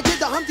did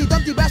the Humpty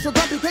Dumpty Bashful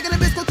Grumpy, picking a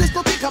bisco,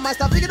 disco, kick on my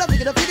style. Figure it up,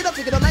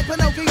 like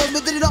Pinocchio.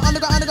 With it all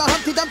undergo,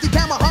 Humpty Dumpty,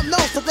 camel, hump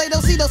nose. To play,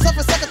 don't see, don't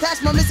suffer, suck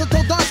attachment,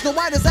 mistletoe dance. No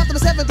white is after the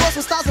 7 doors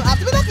with stars and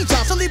after the Donkey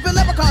Chop. So leaping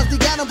leprechauns, the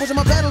gal, I'm pushing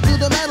my pedal to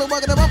the metal,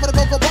 working around for the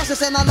cocoa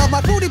brushes, and I love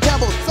my fruity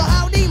pebbles. So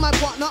howdy, my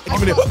partner.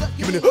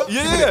 Give me the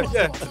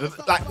Yeah.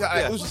 like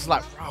it was just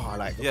like, oh,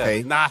 like Yeah.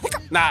 okay, Nah.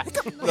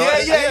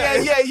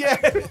 yeah.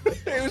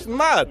 It was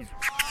mad.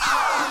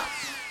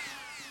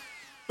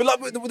 But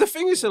like the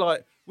thing is,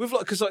 like with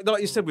like because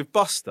like you said with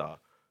Buster,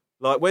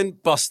 like when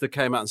Buster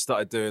came out and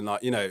started doing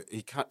like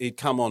he'd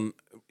come on.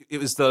 It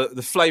was the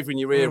Flavour in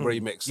Your Ear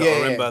remix. That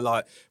I remember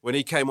like when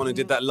he came on and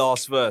did that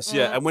last verse.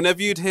 Yeah, and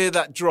whenever you'd hear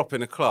that drop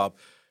in a club,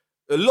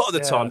 a lot of the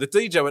time the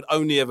DJ would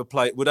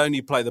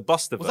only play the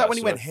Buster verse. Was that when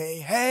he went,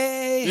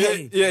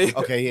 hey? Yeah.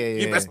 Okay,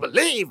 yeah. You best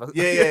believe.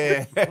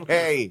 Yeah.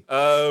 Hey.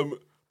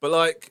 But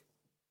like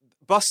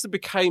Buster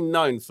became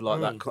known for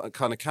like that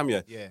kind of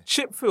cameo. Yeah.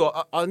 Chip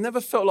Feel, I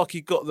never felt like he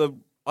got the.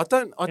 I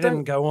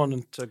didn't go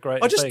on to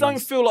great. I just don't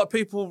feel like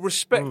people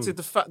respected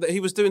the fact that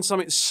he was doing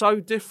something so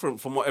different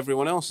from what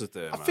everyone else was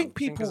doing. I think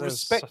people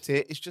respect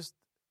it. It's just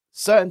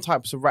certain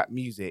types of rap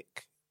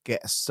music get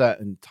a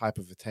certain type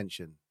of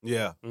attention.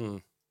 Yeah. Do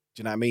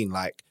you know what I mean?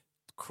 Like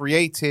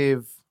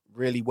creative,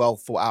 really well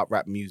thought out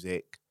rap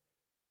music.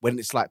 When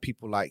it's like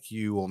people like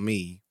you or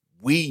me,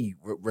 we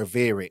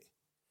revere it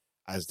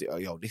as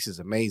this is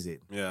amazing.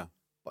 Yeah.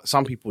 But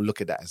some people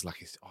look at that as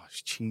like it's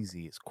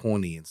cheesy, it's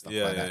corny and stuff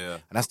like that. Yeah.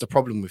 And that's the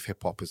problem with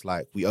hip hop is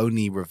like we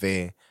only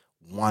revere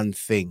one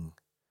thing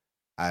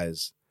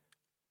as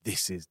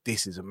this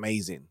is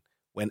amazing.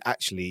 When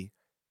actually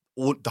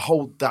the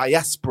whole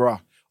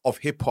diaspora of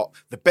hip hop,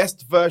 the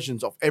best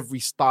versions of every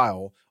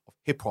style of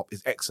hip hop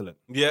is excellent.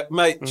 Yeah,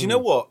 mate. Do you know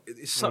what?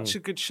 It's such a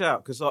good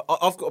shout because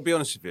I've got to be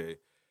honest with you.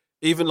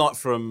 Even like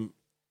from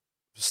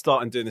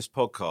starting doing this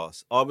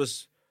podcast,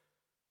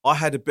 I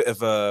had a bit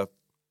of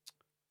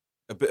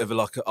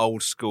like an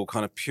old school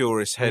kind of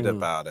purist head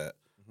about it.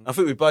 I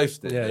think we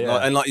both did. Yeah.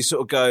 And like you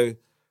sort of go,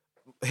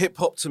 hip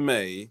hop to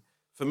me,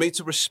 for me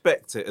to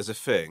respect it as a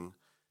thing,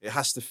 it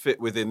has to fit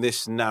within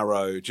this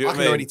narrow. Do you know I what I can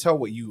mean? already tell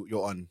what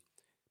you're on.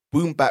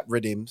 Boom bap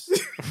rhythms,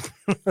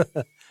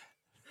 but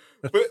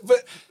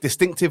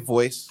distinctive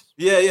voice.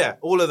 yeah,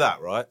 all of that,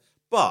 right?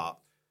 But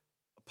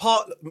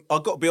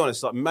I've got to be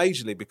honest, like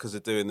majorly because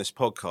of doing this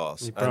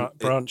podcast. You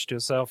branched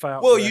yourself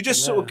out. Well, you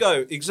just sort of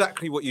go,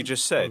 exactly what you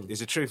just said is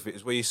the truth of it,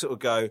 is where you sort of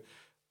go,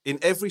 in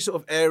every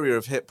sort of area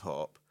of hip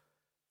hop,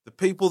 the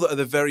people that are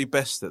the very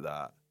best at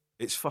that,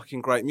 it's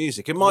fucking great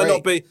music. It might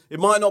not be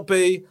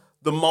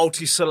the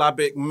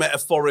multisyllabic,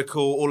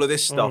 metaphorical, all of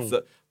this stuff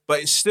but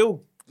it's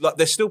still like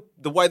they're still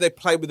the way they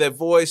play with their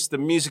voice, the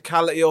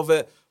musicality of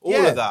it,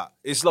 all of that.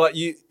 It's like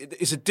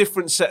it's a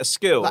different set of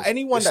skills. Like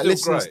anyone it's that still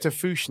listens great. to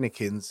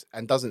Fushnikins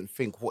and doesn't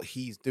think what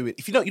he's doing,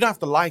 if you don't have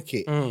to like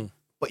it,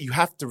 but you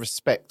have to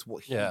respect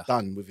what he's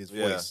done with his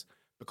voice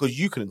because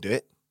you couldn't do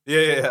it.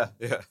 Yeah.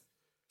 Do you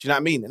know what I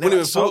mean? And Wouldn't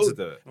they're even thought to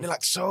do it. And they're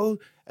like, so?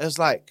 And it's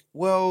like,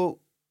 well,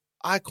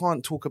 I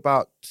can't talk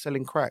about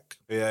selling crack.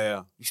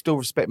 Yeah. You still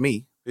respect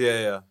me.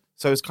 Yeah.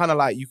 So it's kind of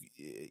like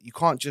you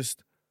can't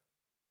just,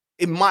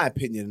 in my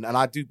opinion, and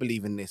I do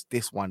believe in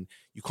this one,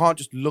 you can't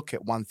just look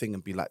at one thing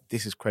and be like,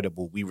 this is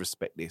credible, we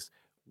respect this,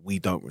 we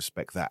don't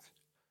respect that.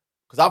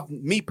 Because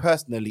me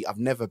personally, I've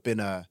never been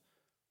a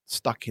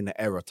stuck in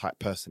the era type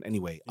person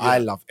anyway. Yeah. I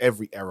love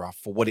every era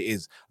for what it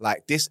is.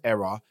 Like this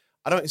era,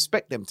 I don't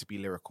expect them to be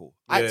lyrical.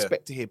 I Yeah.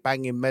 expect to hear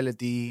banging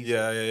melodies,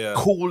 Yeah.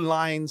 cool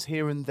lines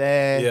here and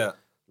there. Yeah.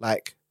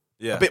 Like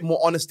Yeah. a bit more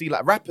honesty.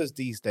 Like rappers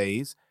these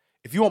days,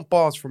 if you want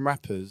bars from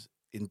rappers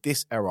in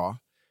this era,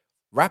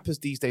 rappers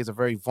these days are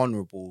very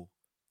vulnerable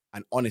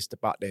and honest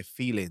about their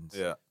feelings.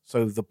 Yeah.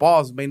 So the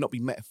bars may not be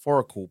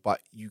metaphorical,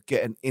 but you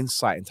get an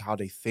insight into how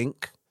they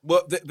think.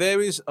 Well,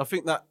 there is, I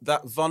think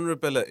that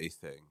vulnerability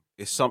thing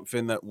is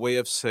something that we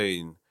have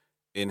seen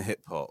in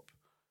hip hop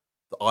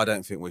that I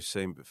don't think we've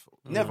seen before.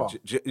 Never.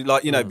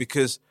 Like, you know,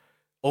 because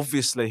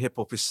obviously hip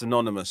hop is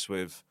synonymous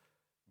with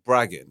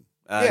bragging.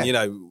 And, you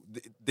know,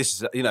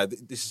 this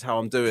is how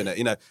I'm doing it,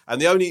 you know. And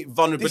the only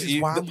vulnerability... This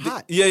is why I'm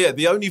hot.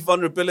 The only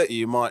vulnerability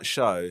you might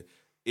show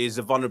is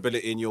a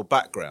vulnerability in your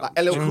background.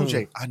 Like LL Cool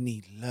J, I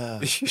need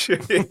love.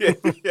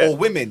 Yeah. Or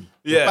women.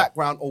 Yeah. Your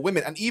background or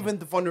women. And even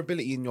the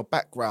vulnerability in your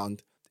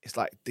background, it's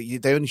like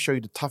they only show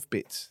you the tough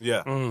bits.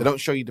 Yeah. They don't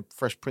show you the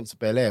Fresh Prince of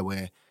Bel-Air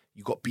where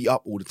you got beat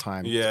up all the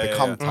time to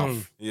become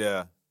tough.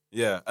 Yeah.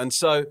 And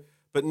so,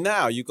 but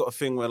now you've got a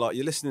thing where like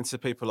you're listening to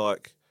people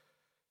like,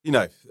 you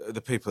know,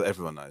 the people that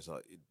everyone knows,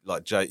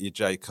 like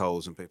J.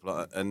 Cole's and people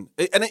like that. And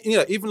you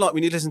know, even like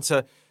when you listen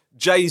to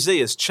Jay-Z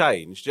has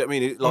changed, do you know what I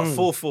mean? Like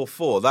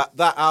 444,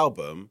 that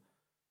album,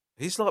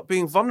 he's like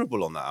being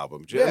vulnerable on that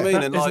album. Do you know what I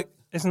mean? And like,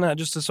 isn't that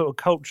just a sort of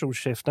cultural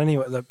shift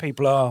anyway, that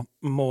people are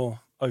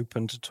more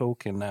open to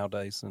talking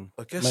nowadays than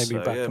I guess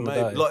maybe so, back in the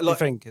day? Like, You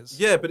think it's...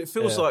 yeah, but it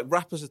feels like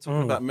rappers are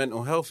talking about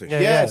mental health issues.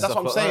 Yeah, and that's stuff what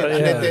I'm like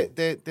saying.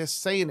 that. And they're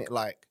saying it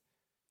like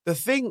the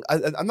thing.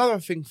 Another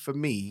thing for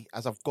me,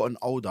 as I've gotten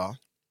older,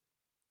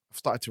 I've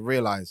started to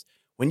realize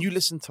when you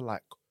listen to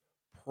like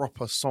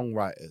proper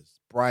songwriters,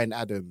 Bryan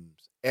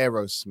Adams,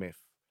 Aerosmith,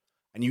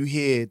 and you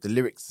hear the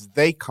lyrics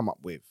they come up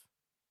with,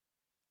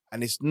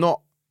 and it's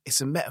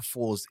a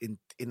metaphors in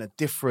a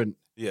different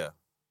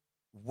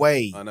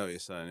way. I know what you're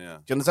saying, yeah.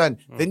 Do you understand?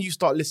 Then you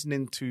start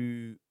listening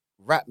to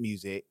rap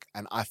music,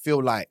 and I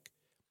feel like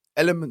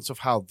elements of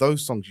how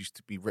those songs used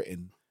to be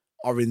written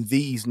are in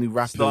these new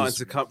rappers. Starting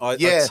to come. I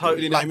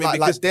totally know what you mean.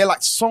 Because they're like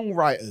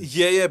songwriters.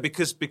 Yeah,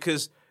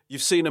 because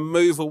you've seen a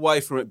move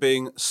away from it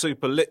being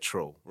super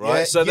literal, right?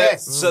 Yeah,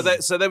 so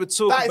they would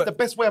talk. That is the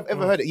best way I've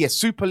ever heard it. Yeah,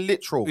 super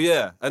literal.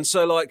 Yeah, and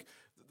so like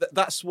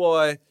that's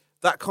why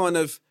that kind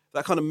of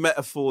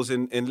metaphors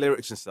in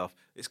lyrics and stuff.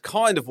 It's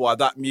kind of why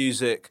that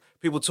music,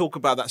 people talk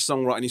about that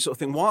songwriting. You sort of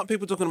think, why aren't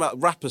people talking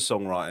about rapper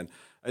songwriting?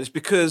 And it's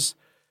because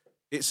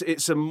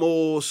it's a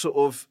more sort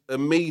of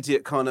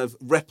immediate kind of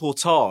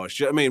reportage.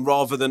 Do you know what I mean?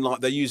 Rather than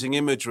like they're using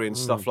imagery and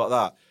stuff like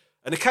that.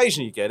 And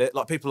occasionally you get it,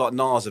 like people like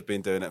Nas have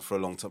been doing it for a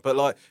long time. But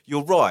like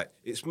you're right,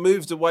 it's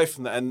moved away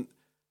from that, and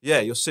yeah,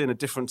 you're seeing a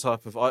different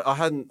type of. It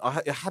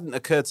hadn't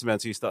occurred to me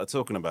until you started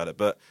talking about it.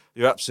 But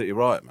you're absolutely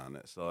right, man.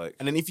 It's like,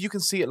 and then if you can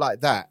see it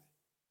like that,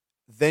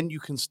 then you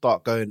can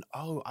start going,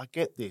 oh, I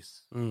get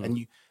this,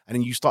 and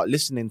then you start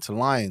listening to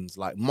lines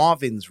like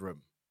Marvin's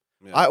Room.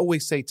 Yeah. I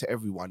always say to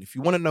everyone, if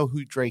you want to know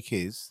who Drake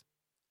is,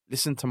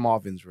 listen to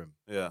Marvin's Room.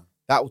 Yeah,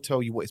 that will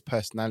tell you what his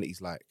personality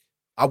is like.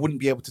 I wouldn't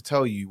be able to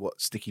tell you what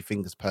Sticky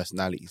Fingers'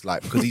 personality is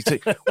like because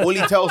all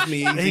he tells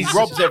me is he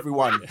robs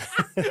everyone.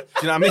 Do you know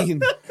what I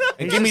mean?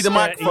 And give me the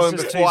microphone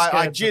before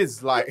I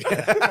jizz. Like,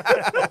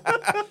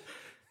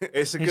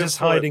 it's a he's good just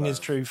point, hiding man. his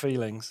true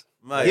feelings.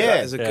 Mate,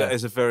 yeah, that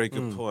is a very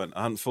good point.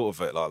 I hadn't thought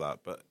of it like that,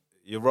 but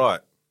you're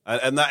right.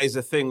 And that is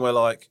a thing where,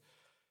 like,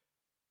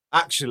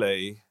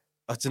 actually,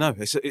 I don't know.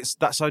 It's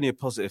that's only a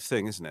positive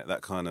thing, isn't it?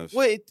 That kind of.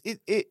 Well,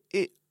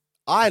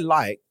 I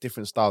like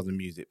different styles of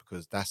music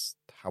because that's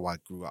how I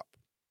grew up.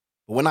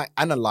 But when I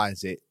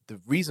analyze it,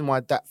 the reason why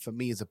that for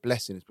me is a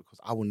blessing is because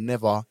I will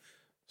never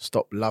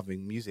stop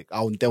loving music.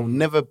 There'll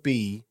never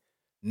be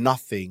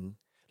nothing.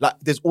 Like,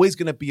 there's always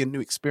going to be a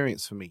new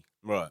experience for me.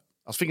 Right. I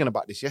was thinking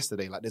about this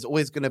yesterday. Like, there's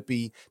always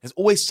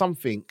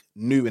something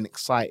new and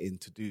exciting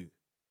to do.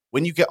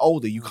 When you get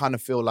older, you kind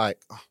of feel like,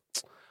 oh,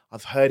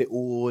 I've heard it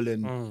all.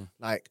 And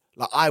like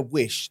I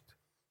wished,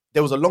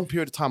 there was a long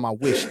period of time I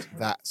wished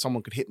that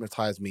someone could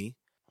hypnotize me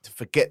to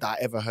forget that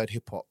I ever heard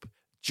hip hop.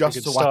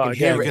 Just so I can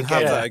hear it again.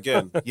 Have that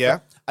again. Yeah.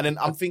 And then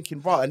I'm thinking,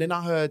 right. And then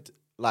I heard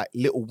like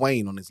Lil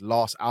Wayne on his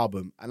last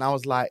album. And I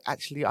was like,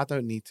 actually, I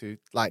don't need to.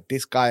 Like,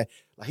 this guy,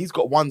 like, he's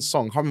got one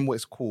song. I can't remember what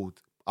it's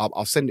called.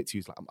 I'll send it to you.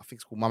 It's like, I think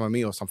it's called Mamma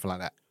Mia or something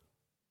like that.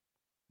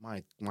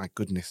 My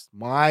goodness.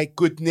 My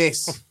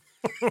goodness.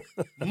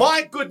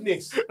 My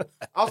goodness.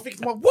 I was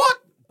thinking, what?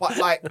 But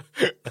like,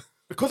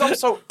 because I'm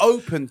so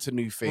open to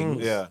new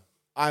things,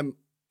 I'm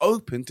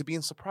open to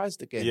being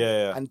surprised again.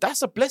 Yeah. And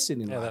that's a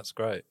blessing in life. Yeah, that's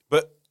great.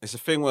 But it's a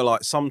thing where,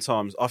 like,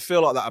 sometimes I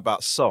feel like that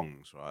about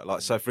songs, right?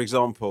 Like, so for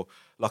example,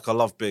 like, I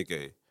love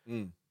Biggie,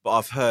 but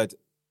I've heard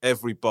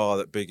every bar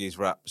that Biggie's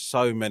rapped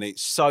so many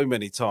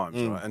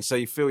times, right? And so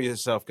you feel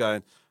yourself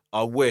going,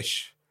 I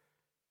wish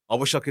I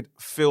could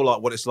feel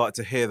like what it's like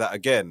to hear that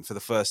again for the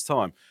first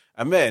time.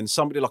 And then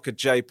somebody like a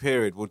J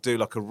Period will do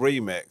like a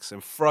remix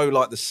and throw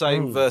like the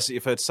same verse that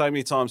you've heard so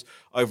many times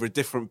over a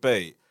different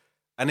beat.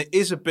 And it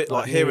is a bit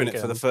like hearing it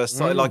for the first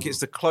time. Like, it's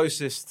the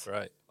closest,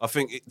 I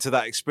think, to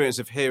that experience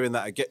of hearing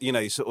that again. You know,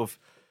 you sort of,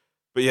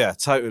 but yeah,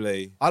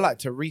 totally. I like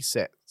to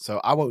reset, so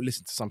I won't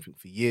listen to something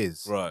for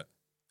years. Right.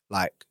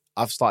 Like,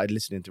 I've started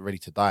listening to Ready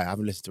to Die. I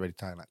haven't listened to Ready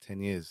to Die in like 10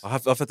 years.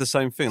 I've had the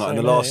same thing. Like, in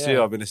the last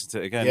year, I've been listening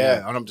to it again.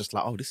 Yeah, and I'm just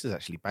like, oh, this is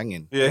actually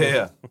banging.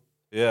 Yeah.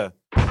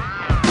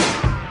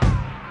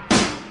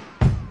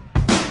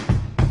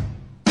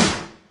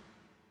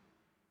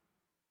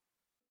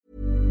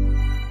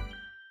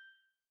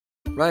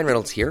 Ryan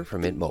Reynolds here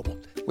from Mint Mobile.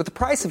 With the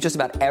price of just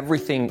about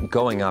everything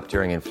going up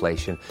during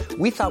inflation,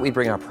 we thought we'd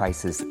bring our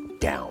prices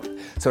down.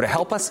 So to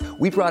help us,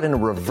 we brought in a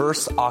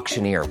reverse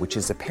auctioneer, which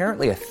is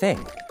apparently a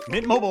thing.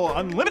 Mint Mobile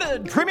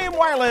Unlimited Premium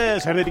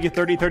Wireless. How to get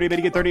 30, 30, how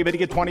to get 30, how to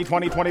get 20,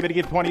 20, 20, how to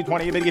get 20,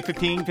 20, how to get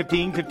 15,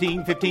 15,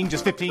 15, 15,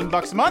 just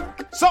 $15 a month?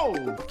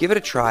 Sold! Give it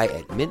a try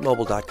at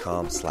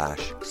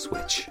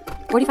mintmobile.com/switch.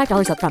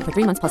 $45 up front for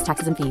 3 months plus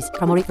taxes and fees.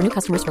 Promo rate for new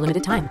customers for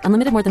limited time.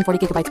 Unlimited more than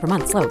 40 gigabytes per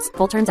month. Slows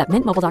full terms at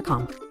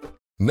mintmobile.com.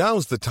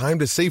 Now's the time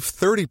to save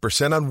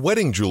 30% on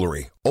wedding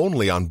jewelry,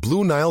 only on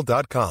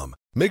BlueNile.com.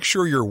 Make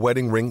sure your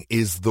wedding ring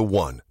is the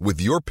one with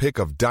your pick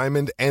of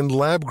diamond and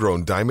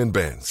lab-grown diamond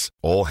bands,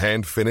 all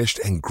hand-finished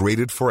and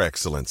graded for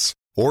excellence.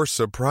 Or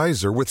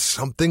surprise her with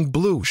something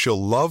blue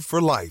she'll love for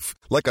life,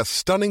 like a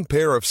stunning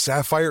pair of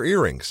sapphire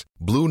earrings.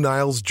 Blue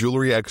Nile's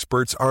jewelry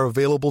experts are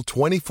available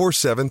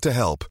 24/7 to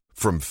help,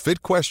 from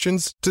fit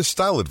questions to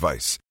style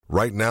advice.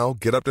 Right now,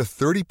 get up to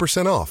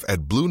 30% off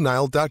at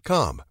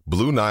BlueNile.com.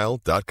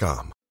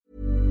 BlueNile.com.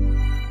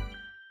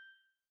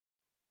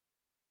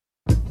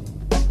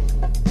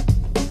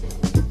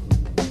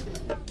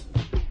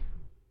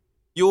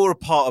 You're a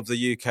part of the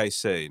UK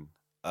scene.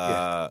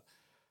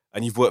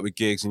 and you've worked with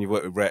Gigs and you've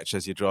worked with Wretch,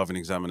 as your driving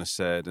examiner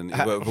said, and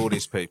you've worked with all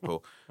these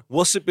people.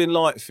 What's it been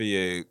like for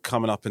you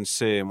coming up and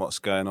seeing what's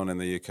going on in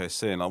the UK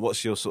scene? Like,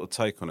 what's your sort of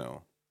take on it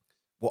all?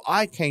 Well,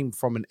 I came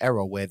from an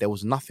era where there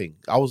was nothing.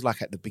 I was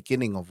like at the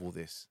beginning of all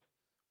this,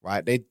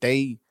 right?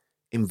 They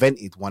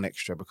invented One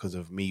Extra because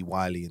of me,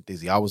 Wiley, and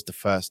Dizzy. I was the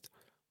first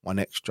One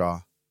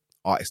Extra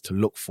artist to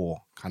look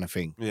for, kind of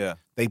thing. Yeah.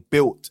 They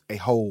built a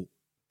whole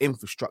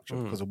infrastructure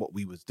because of what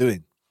we was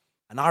doing.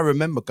 And I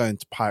remember going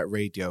to pirate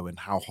radio and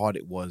how hard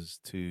it was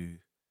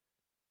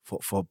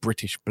for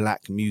British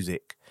black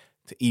music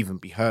to even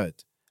be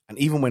heard. And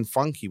even when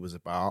Funky was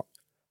about,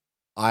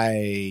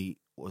 I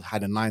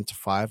had a 9 to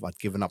 5. I'd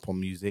given up on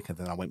music, and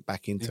then I went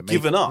back into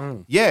given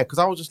up? Yeah, because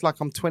I was just like,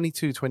 I'm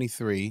 22,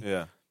 23.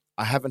 Yeah.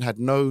 I haven't had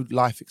no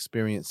life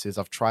experiences.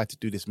 I've tried to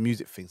do this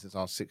music thing since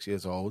I was 6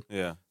 years old.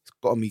 Yeah. It's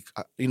got me,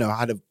 I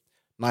had a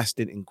nice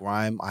stint in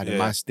grime. I had a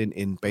nice stint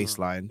in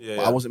bassline,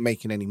 but I wasn't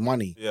making any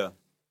money. Yeah.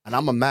 And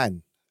I'm a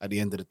man at the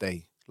end of the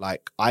day.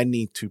 Like, I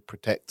need to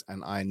protect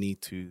and I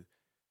need to,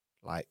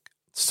 like,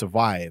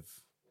 survive.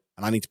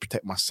 And I need to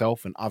protect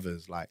myself and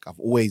others. Like, I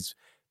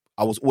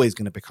was always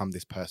going to become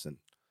this person.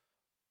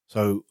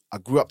 So I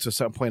grew up to a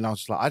certain point and I was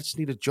just like, I just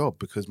need a job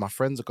because my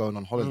friends are going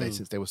on holiday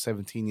since they were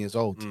 17 years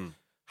old,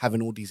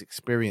 having all these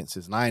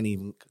experiences, and I ain't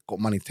even got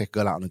money to take a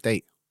girl out on a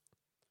date.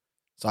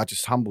 So I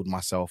just humbled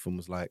myself and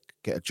was like,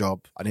 get a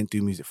job. I didn't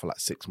do music for like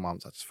 6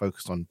 months. I just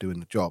focused on doing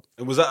the job.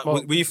 And was that,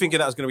 were you thinking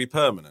that was going to be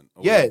permanent?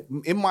 Yeah,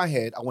 in my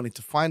head, I wanted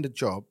to find a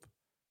job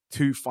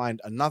to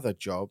find another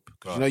job.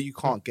 Because you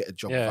can't get a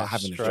job without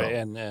having a job.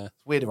 It's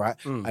weird, right?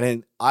 And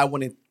then I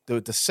wanted,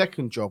 the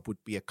second job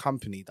would be a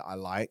company that I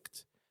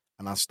liked,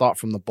 and I'll start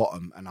from the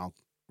bottom and I'll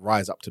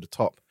rise up to the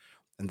top.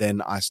 And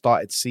then I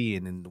started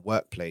seeing in the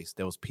workplace,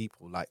 there was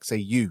people like, say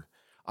you,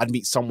 I'd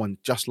meet someone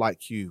just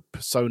like you,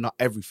 persona,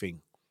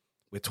 everything.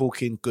 We're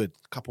talking good.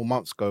 A couple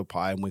months go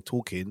by and we're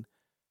talking,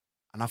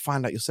 and I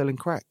find out you're selling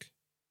crack.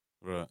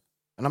 Right.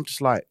 And I'm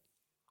just like,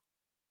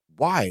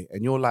 why?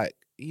 And you're like,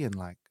 Ian,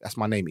 like, that's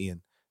my name,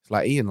 Ian. It's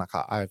like, Ian, like,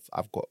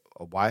 I've got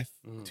a wife,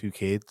 2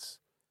 kids.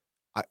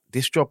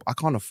 This job, I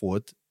can't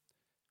afford,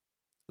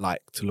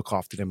 like, to look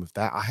after them with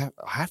that. I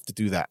have to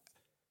do that.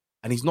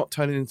 And he's not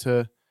turning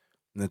into,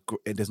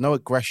 there's no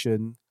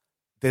aggression.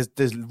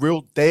 There's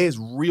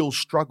real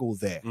struggle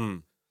there.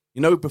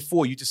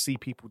 Before you just see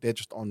people, they're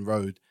just on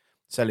road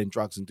selling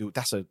drugs and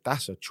that's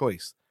a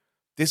choice.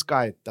 This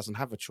guy doesn't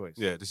have a choice.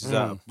 Yeah, this is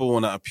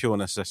born out of pure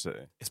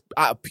necessity. It's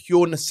out of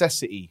pure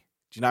necessity.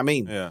 Do you know what I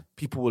mean? Yeah.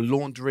 People were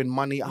laundering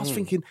money. I was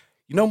thinking,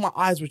 my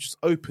eyes were just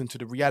open to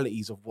the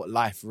realities of what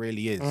life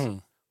really is,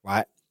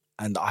 right?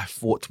 And I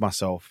thought to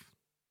myself,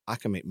 I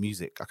can make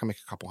music. I can make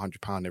a couple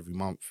 £100 every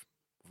month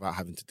without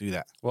having to do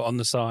that. Well, on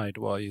the side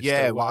while you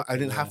I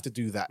didn't have to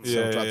do that.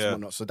 Sell drugs and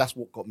whatnot. So that's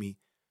what got me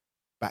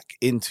back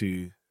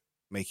into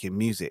making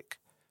music.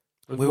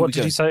 What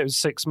did you say? It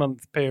was a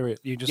 6-month period.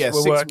 You just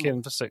were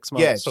working for 6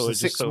 months. Yeah, it's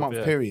a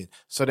 6-month period.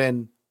 So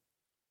then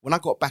when I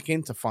got back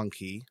into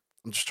Funky,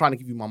 I'm just trying to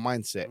give you my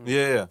mindset.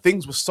 Yeah.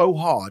 Things were so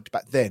hard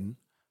back then,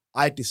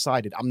 I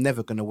decided I'm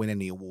never going to win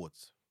any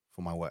awards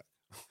for my work.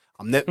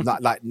 I'm never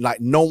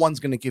like no one's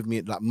going to give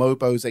me like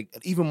Mobos, like,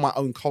 even my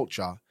own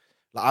culture.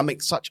 Like, I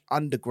make such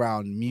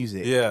underground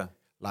music. Yeah.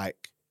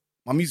 Like,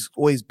 my music's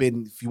always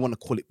been, if you want to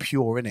call it,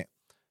 pure, innit?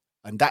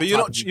 And that, but you're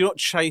not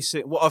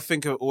chasing. What I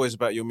think always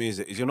about your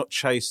music is you're not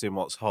chasing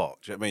what's hot.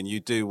 Do you know what I mean? You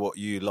do what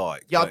you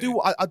like. Yeah,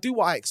 I do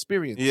what I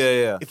experience.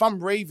 Yeah. If I'm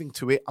raving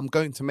to it, I'm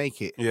going to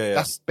make it. Yeah.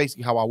 That's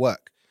basically how I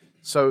work.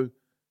 So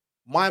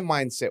my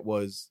mindset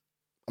was,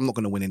 I'm not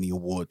going to win any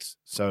awards.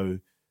 So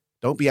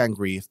don't be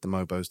angry if the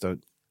Mobos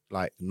don't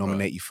like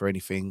nominate you for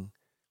anything.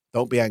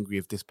 Don't be angry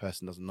if this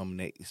person doesn't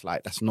nominate. It's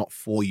like, that's not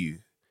for you.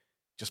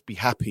 Just be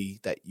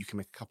happy that you can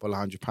make a couple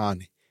of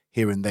 £100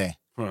 here and there.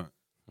 Right. Do you know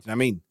what I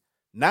mean?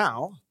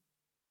 Now,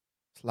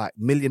 it's like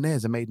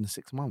millionaires are made in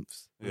 6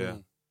 months. Yeah.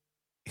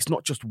 It's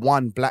not just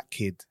one black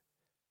kid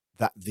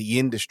that the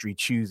industry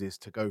chooses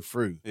to go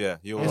through. Yeah.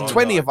 There's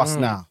 20 of us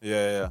now.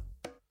 Yeah.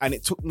 And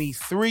it took me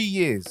 3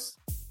 years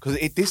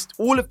because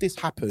all of this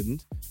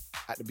happened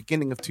at the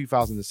beginning of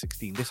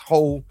 2016. This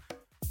whole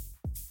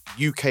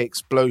UK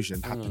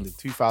explosion happened in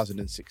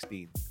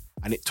 2016.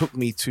 And it took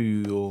me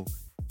to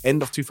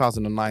end of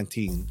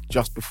 2019,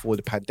 just before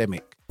the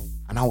pandemic.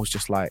 And I was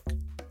just like,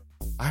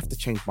 I have to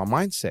change my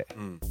mindset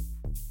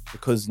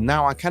because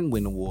now I can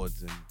win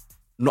awards, and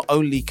not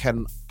only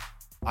can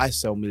I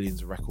sell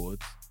millions of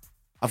records,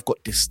 I've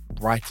got this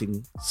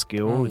writing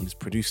skill and this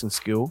producing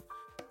skill.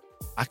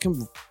 I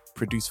can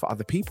produce for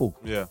other people,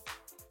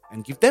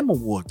 and give them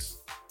awards.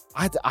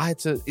 I had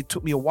to. It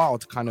took me a while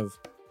to kind of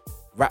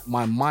wrap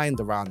my mind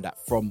around that.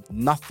 From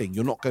nothing,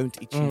 you're not going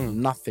to achieve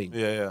nothing.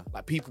 Yeah.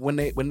 Like, people when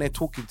they're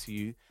talking to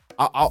you,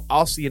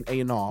 I'll see an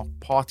A&R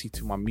party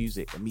to my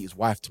music and meet his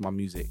wife to my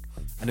music.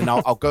 And then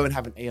I'll go and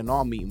have an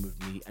A&R meeting with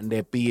me, and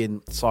they're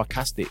being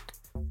sarcastic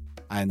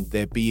and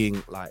they're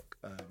being like,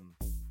 I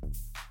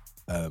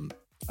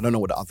don't know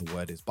what the other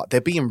word is, but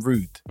they're being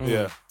rude.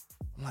 Yeah.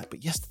 I'm like,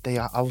 but yesterday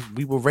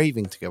we were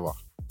raving together.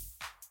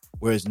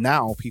 Whereas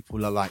now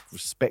people are like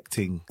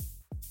respecting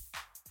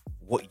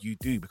what you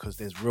do because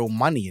there's real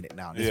money in it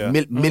now. There's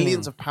Yeah.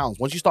 millions of pounds.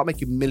 Once you start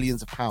making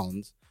millions of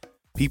pounds,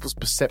 people's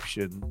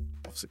perception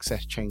of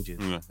success changes.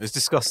 It's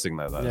disgusting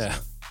though, that. Yeah. Isn't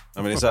it?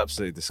 I mean, it's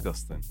absolutely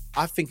disgusting.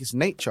 I think it's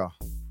nature.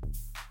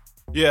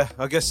 Yeah,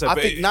 I guess so. I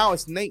but think now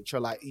it's nature.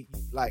 Like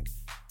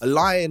a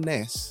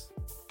lioness,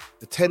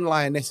 the 10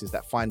 lionesses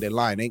that find their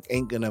lion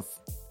ain't gonna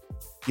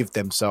give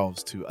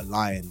themselves to a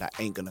lion that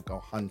ain't gonna go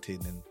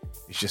hunting and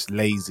it's just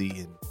lazy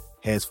and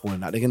hair's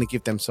falling out. They're gonna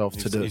give themselves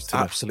to the. You've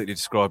absolutely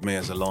described me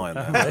as a lion.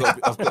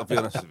 I've got to be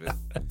honest with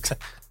you.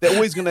 They're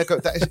always gonna go.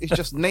 It's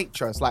just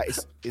nature.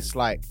 It's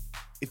like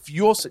if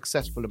you're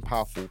successful and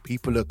powerful,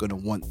 people are gonna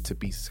want to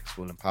be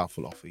successful and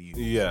powerful off of you.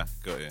 Yeah,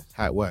 got you.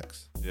 How it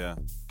works. Yeah.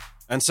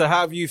 And so,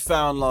 have you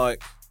found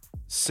like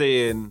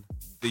seeing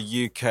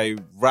the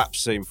UK rap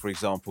scene, for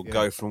example,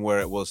 go from where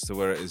it was to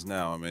where it is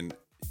now? I mean,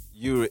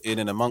 you were in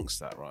and amongst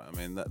that, right? I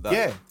mean,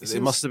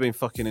 it must have been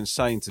fucking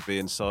insane to be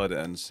inside it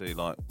and see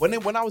like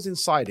when I was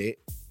inside it,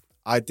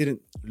 I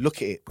didn't look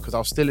at it because I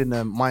was still in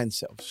the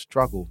mindset of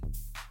struggle.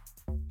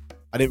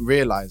 I didn't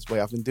realize, wait,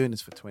 I've been doing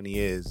this for 20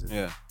 years.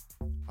 And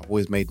I've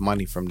always made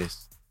money from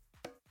this.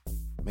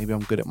 Maybe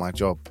I'm good at my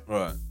job.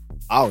 Right.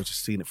 I was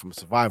just seeing it from a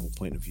survival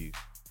point of view.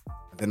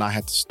 And then I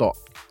had to stop,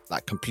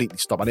 like completely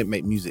stop. I didn't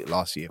make music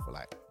last year for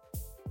like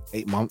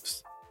 8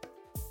 months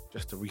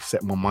just to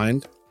reset my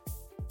mind.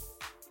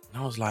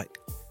 And I was like,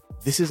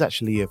 this is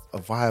actually a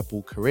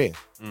viable career.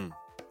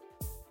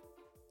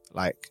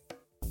 Like,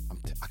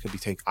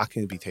 I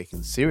can be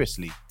taken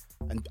seriously.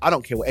 And I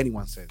don't care what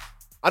anyone says.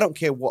 I don't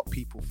care what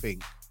people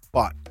think,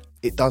 but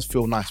it does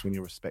feel nice when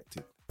you're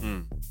respected.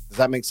 Does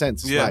that make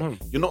sense? It's like,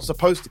 you're not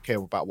supposed to care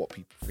about what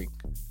people think.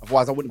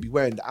 Otherwise, I wouldn't be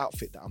wearing the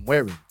outfit that I'm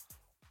wearing.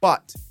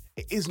 But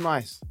it is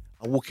nice.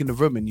 I walk in the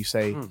room and you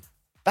say,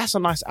 that's a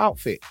nice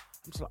outfit.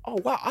 I'm just like, oh,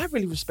 wow, I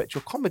really respect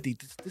your comedy.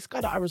 This guy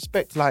that I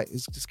respect, like,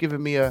 is just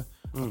giving me a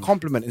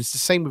compliment. And it's the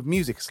same with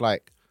music. It's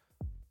like,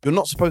 you're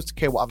not supposed to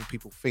care what other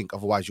people think.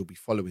 Otherwise, you'll be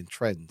following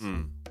trends.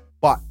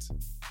 But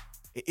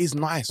it is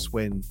nice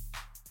when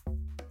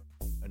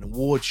an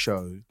award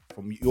show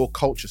from your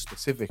culture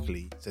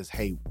specifically says,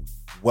 hey,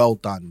 well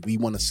done. We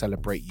want to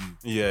celebrate you.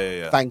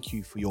 Yeah. Thank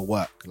you for your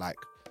work. Like,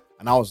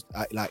 and I was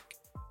like,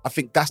 I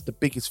think that's the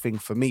biggest thing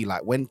for me.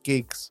 Like when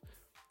Giggs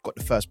got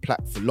the first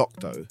plaque for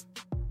Lockdo,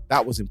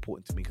 that was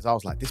important to me because I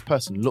was like, this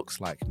person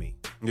looks like me.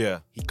 Yeah.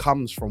 He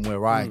comes from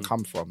where I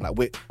come from. Like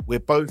we're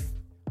both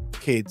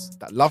kids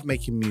that love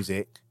making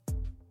music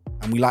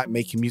and we like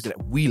making music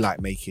that we like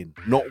making,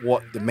 not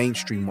what the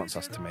mainstream wants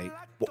us to make,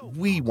 what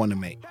we want to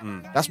make.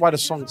 That's why the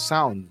songs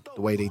sound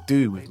the way they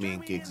do with me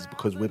and Giggs, is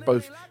because we're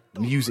both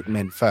music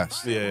men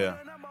first. Yeah. Do you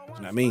know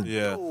what I mean?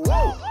 Yeah.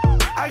 Whoa.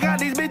 I got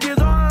these bitches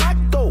on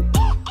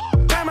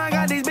lockdown. Damn, I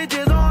got these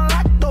bitches on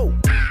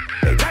lockdown.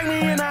 They tag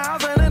me in the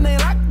house and then they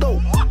lock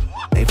though.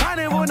 They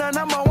fighting for the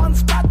number one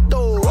spot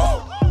though.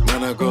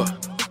 Man, I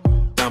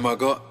got, damn, I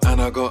got,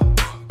 and I got.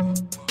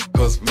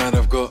 Cause man,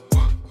 I've got,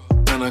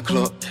 and I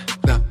clock.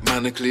 That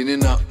man are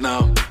cleaning up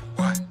now.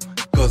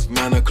 Cause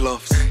man are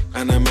cloths,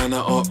 and the man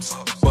are ops.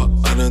 But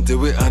I don't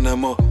do it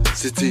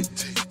animosity.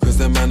 Cause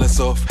the man are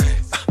soft,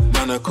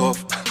 man are cough.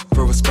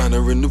 Throw a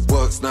spanner in the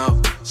works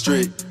now.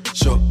 Straight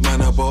shot,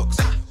 man are box.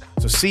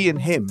 So seeing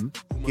him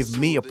give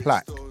me a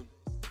plaque,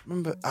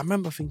 I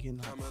remember thinking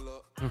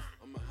like,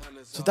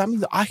 so that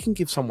means that I can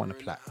give someone a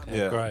plaque.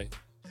 Yeah. Great.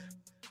 Do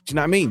you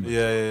know what I mean?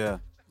 Yeah.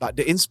 Like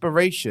the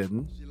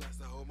inspiration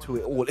to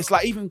it all. It's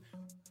like even,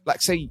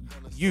 like say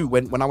you,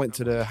 when I went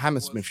to the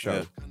Hammersmith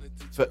show,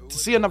 to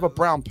see another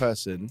brown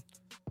person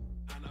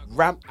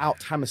ramp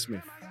out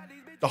Hammersmith,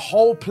 the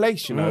whole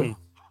place, you know,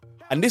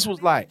 and this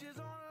was like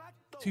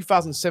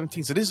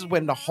 2017. So this is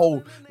when the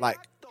whole, like,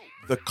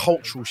 the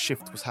cultural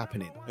shift was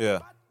happening. Yeah.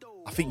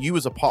 I think you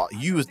was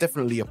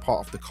definitely a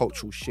part of the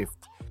cultural shift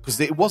because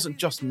it wasn't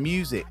just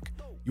music.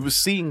 You were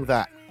seeing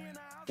that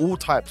all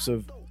types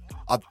of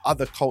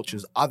other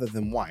cultures other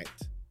than white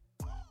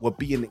were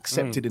being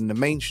accepted in the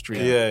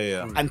mainstream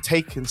and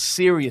taken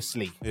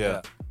seriously.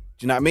 Yeah.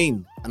 Do you know what I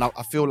mean? And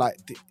I feel like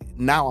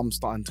now I'm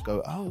starting to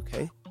go, oh,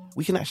 okay,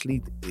 we can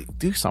actually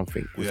do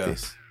something with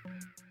this.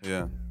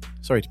 Yeah.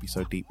 Sorry to be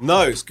so deep.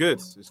 No, it's good.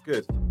 It's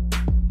good.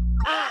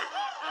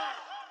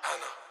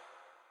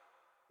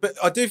 But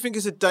I do think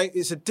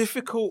it's a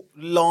difficult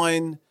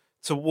line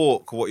to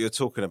walk, what you're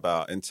talking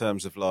about, in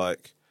terms of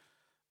like,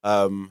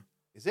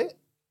 is it?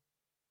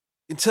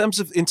 In terms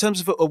of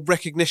a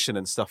recognition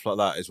and stuff like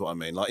that, is what I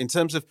mean. Like in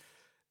terms of,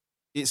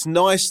 it's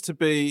nice to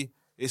be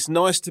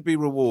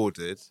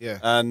rewarded. Yeah.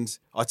 And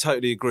I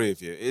totally agree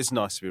with you. It is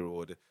nice to be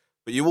rewarded,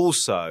 but you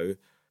also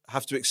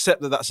have to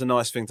accept that that's a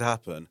nice thing to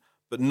happen,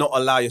 but not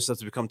allow yourself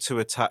to become too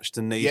attached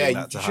to needing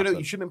that to happen.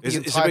 You shouldn't be it's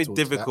a very entitled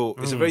to difficult.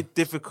 that. It's a very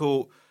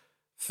difficult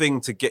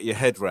thing to get your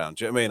head around.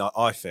 Do you know what I mean?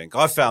 I think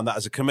I found that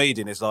as a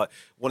comedian is like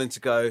wanting to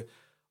go.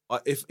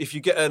 If you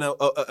get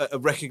a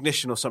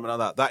recognition or something like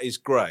that, that is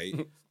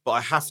great. But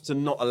I have to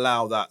not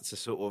allow that to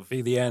sort of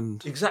be the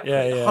end. Exactly,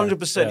 Yeah,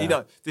 100%. yeah. You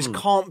know, this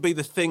can't be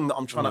the thing that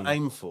I'm trying to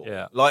aim for.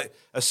 Yeah. Like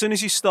as soon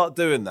as you start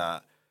doing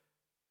that,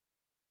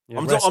 You're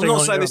I'm resting not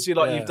on saying your- this to you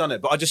like yeah. you've done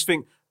it, but I just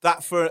think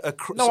That for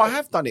No, I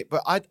have done it,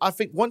 but I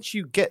think once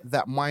you get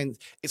that mind,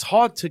 it's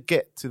hard to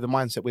get to the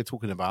mindset we're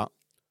talking about.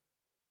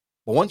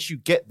 But once you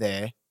get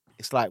there,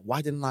 it's like,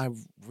 why didn't I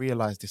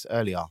realize this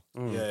earlier?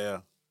 Yeah.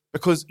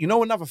 Because you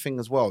know another thing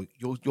as well,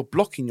 you're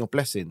blocking your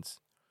blessings.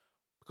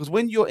 Because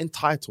when you're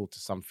entitled to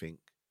something,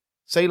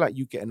 say like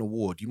you get an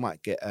award, you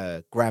might get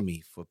a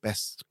Grammy for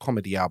best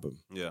comedy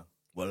album. Yeah.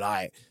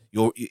 Well,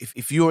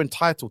 if you're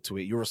entitled to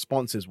it, your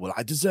response is, well,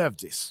 I deserve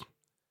this.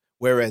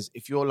 Whereas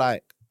if you're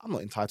like, I'm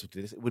not entitled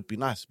to this, it would be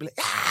nice to be like,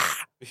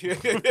 I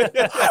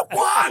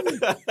won.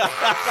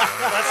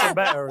 That's a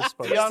better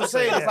response. You know what I'm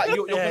saying? It's like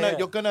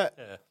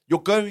you're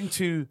going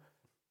to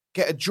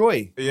get a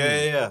joy.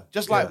 Yeah.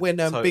 Just like when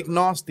Big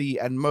Nasty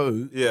and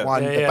Mo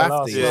won the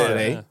BAFTA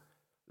yesterday. Yeah.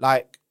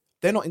 Like,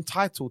 they're not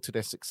entitled to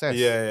their success.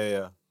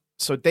 Yeah.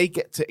 So they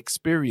get to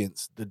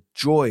experience the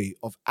joy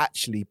of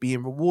actually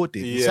being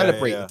rewarded and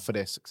celebrated for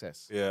their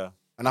success. Yeah.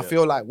 And I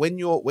feel like when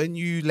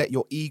you let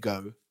your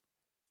ego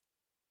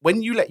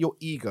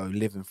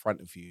live in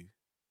front of you,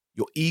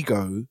 your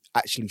ego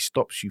actually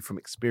stops you from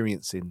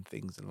experiencing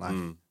things in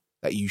life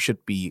that you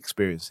should be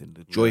experiencing,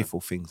 the joyful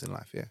things in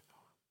life.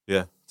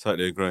 Yeah,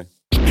 totally agree.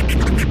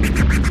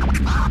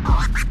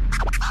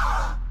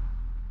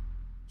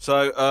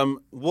 So,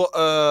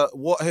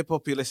 what hip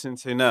hop are you listening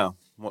to now?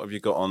 What have you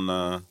got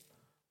on?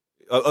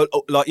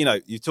 Like, you know,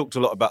 you talked a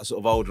lot about sort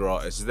of older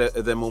artists. Are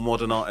there more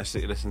modern artists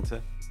that you listen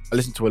to? I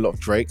listen to a lot of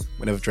Drake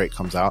whenever Drake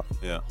comes out.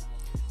 Yeah.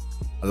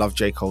 I love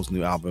J. Cole's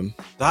new album.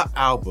 That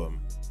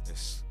album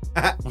is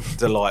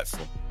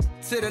delightful.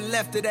 To the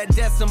left of that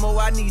decimal,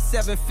 I need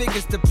 7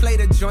 figures to play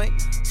the joint.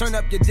 Turn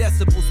up your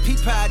decibels,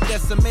 P-Pie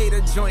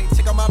decimator joint.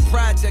 Check out my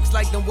projects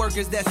like them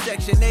workers that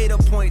Section 8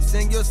 points.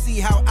 And you'll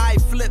see how I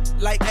flip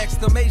like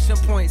exclamation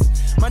points.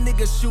 My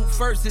niggas shoot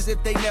first as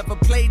if they never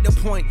played the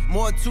point.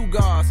 More 2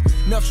 guards,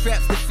 enough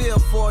straps to fill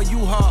for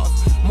U-Hauls.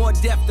 More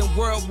depth than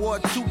World War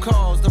II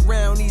calls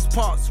around these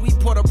parts. Sweet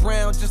Porter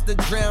Brown just to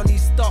drown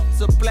these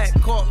thoughts of black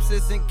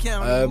corpses and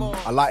counting more.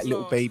 I like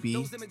Little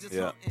Baby.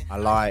 Yeah.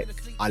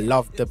 I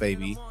love The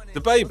Baby. The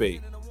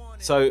Baby.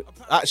 So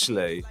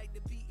actually,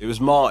 it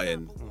was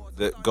Martin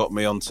that got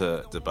me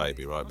onto The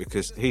Baby, right?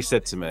 Because he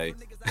said to me,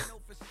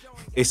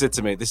 this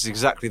is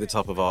exactly the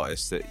type of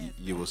artist that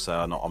you will say,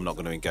 I'm not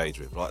going to engage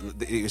with.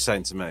 Like he was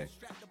saying to me,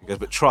 he goes,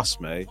 but trust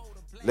me,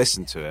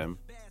 listen to him.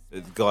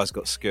 The guy's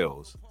got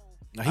skills.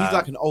 Now,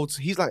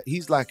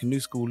 he's like a new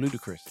school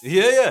Ludacris.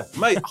 Yeah,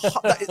 mate.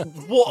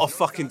 What a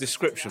fucking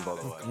description, by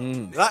the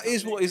way. That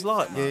is what he's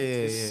like, man.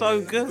 He's so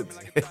good.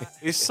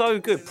 He's so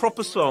good.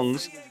 Proper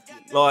songs.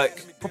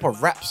 Like proper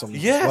rap songs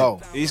as yeah,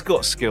 well. He's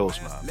got skills,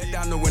 man. Let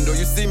down the window,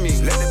 you see me.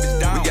 Let that bitch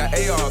down. We got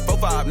AR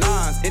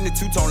 459s in the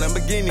 2-tone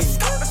Lamborghini.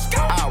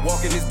 I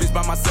walk in this bitch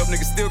by myself,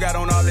 nigga still got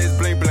on all this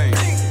bling bling.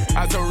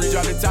 I told Reach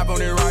out the top on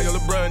that Royal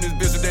LeBron and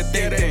this bitch with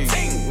that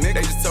thing. They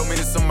just told me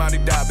that somebody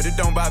died, but it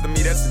don't bother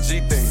me, that's the G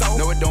thing.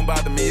 No, it don't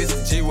bother me, it's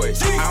the G-way.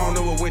 I don't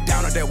know what went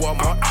down at that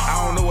Walmart.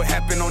 I don't know what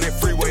happened on that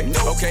freeway.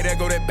 Okay, there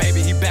go that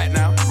baby, he back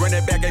now. Run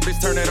that back, hey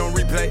bitch, turn that on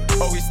replay.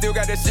 Oh, he still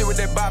got that shit with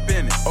that bop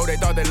in it. Oh, they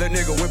thought that little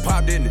nigga went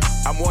pop, didn't it?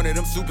 I'm one of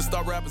them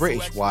superstar rappers.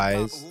 British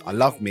wise, I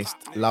love Mist.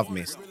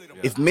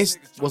 If Mist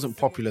wasn't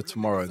popular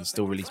tomorrow and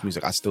still released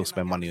music, I'd still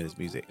spend money on his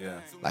music. Yeah.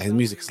 Like his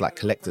music is like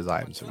collector's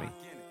items for me.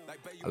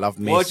 I love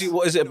Mist.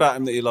 What is it about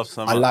him that you love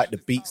so much? I like the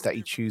beats that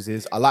he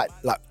chooses. I like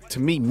to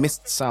me,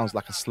 Mist sounds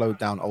like a slowed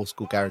down old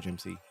school garage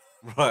MC.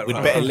 Right, with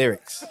better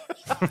lyrics.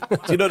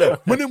 Do you know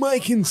that? Money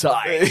Mike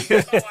inside.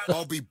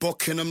 I'll be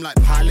booking them like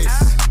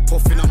Palace,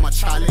 puffing on my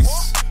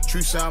chalice.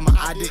 True say I'm an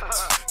addict.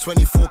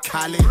 24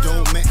 Cali,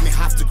 don't make me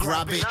have to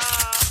grab it.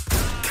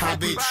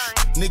 Cabbage,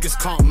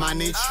 niggas can't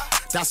manage.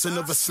 That's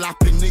another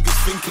slapping.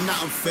 Niggas thinking that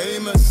I'm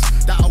famous,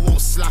 that I won't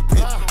slap it.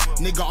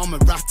 Nigga, I'm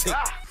erratic.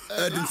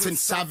 Erdington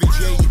Savage,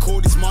 yeah, you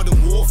call this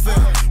modern warfare.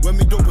 When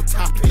we double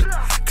tap it,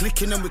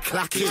 clicking and we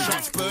clacking.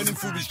 Shots burning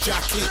through his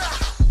jacket.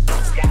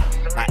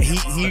 Like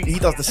he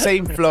does the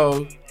same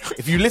flow.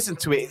 If you listen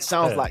to it, it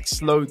sounds like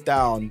slowed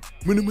down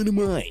Money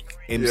Mike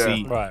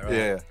MC. Yeah. Right.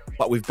 Yeah.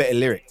 But with better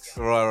lyrics.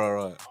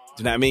 Right. Do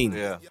you know what I mean?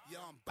 Yeah.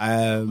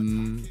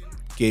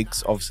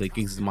 Giggs, obviously,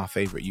 Giggs is my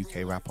favourite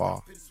UK rapper.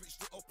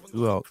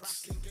 Who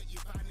else?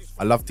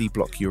 I love D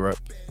Block Europe.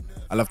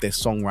 I love their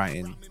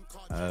songwriting.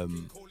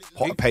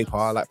 Pot of Paper,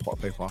 I like Pot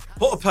of Paper.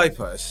 Pot of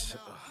Paper is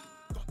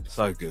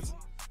so good.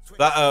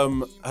 That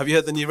have you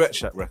heard the new Ret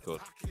Shack record?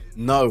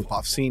 No, but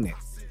I've seen it.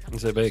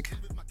 Is it big?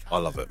 I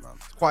love it, man.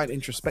 It's quite an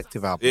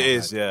introspective album. It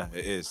is, yeah,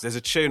 it is. There's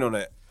a tune on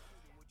it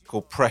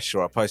called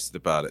Pressure. I posted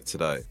about it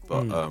today,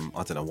 but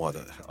I don't know why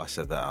I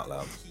said that out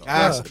loud.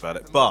 I posted about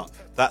it, but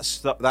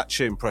that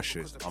tune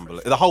Pressure is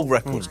unbelievable. The whole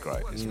record's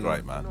great. It's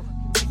great, man.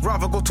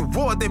 Rather go to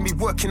war than be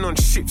working on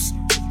ships.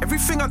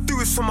 Everything I do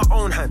is from my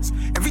own hands.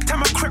 Every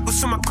time I crept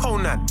was from my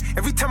Conan.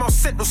 Every time I was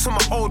sent was from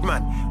my old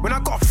man. When I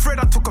got a thread,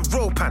 I took a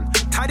rope and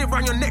tied it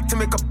round your neck to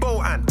make a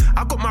bow and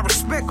I got my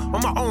respect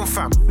on my own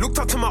fam. Looked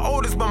up to my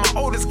oldest, but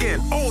my oldest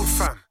getting old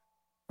fam.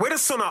 We're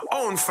the on our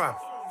own fam.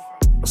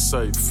 That's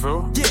how you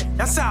feel? Yeah,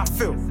 that's how I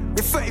feel.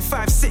 With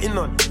 35 sitting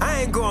on,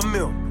 I ain't got a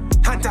mill.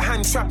 Hand to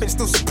hand trapping,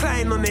 still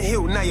supplying on the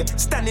hill. Now you're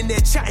standing there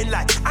chatting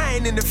like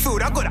iron in the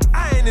field. I got an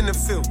iron in the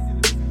field.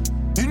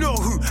 You know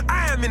who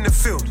I am in the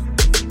field.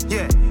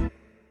 Yeah.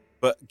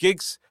 But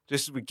gigs,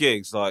 just with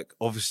gigs, like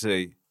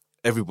obviously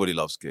everybody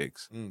loves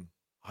gigs.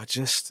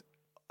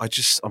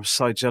 I'm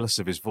so jealous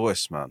of his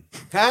voice, man.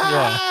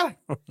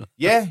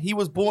 Yeah, he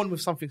was born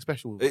with something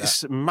special. With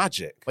It's that.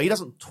 magic. But he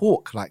doesn't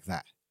talk like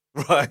that.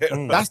 Right.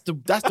 That's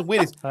the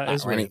weirdest. That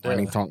is when, weird, when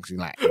he yeah. talks, he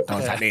like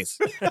this.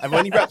 And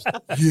when he raps, so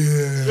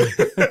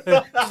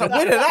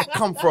where did that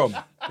come from?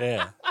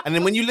 Yeah. And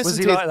then when you listen Was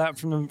he to like that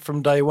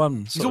from day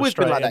one? he's always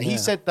been like that. He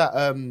said that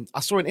I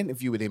saw an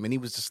interview with him and he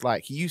was just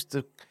like, he used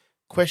to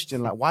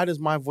question like, why does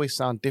my voice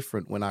sound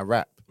different when I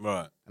rap?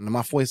 Right. And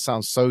my voice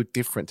sounds so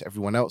different to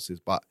everyone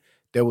else's, but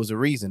there was a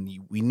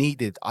reason. We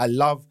needed. I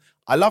love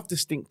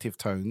distinctive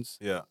tones.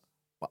 Yeah.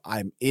 But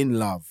I'm in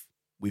love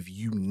with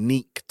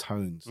unique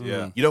tones.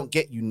 Yeah. You don't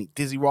get unique.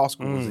 Dizzy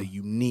Rascal was a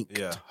unique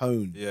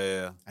tone.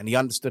 Yeah. And he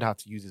understood how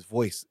to use his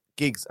voice.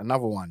 Giggs,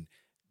 another one,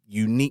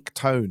 unique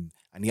tone,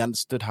 and he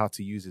understood how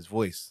to use his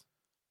voice.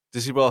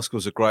 Dizzy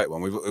Rascal's a great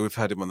one. We've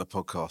had him on the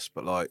podcast,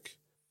 but like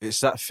it's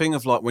that thing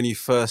of like when you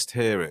first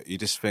hear it, you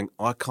just think,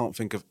 I can't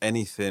think of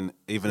anything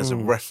even as a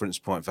reference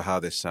point for how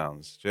this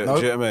sounds. Do you know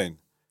what I mean?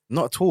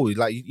 Not at all.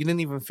 Like you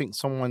didn't even think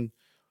someone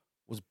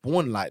was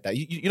born like that.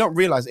 You don't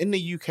realize in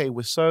the UK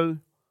we're so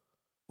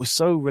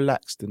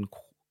relaxed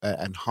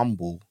and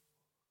humble.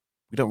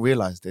 We don't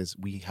realize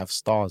we have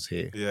stars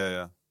here.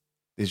 Yeah.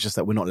 It's just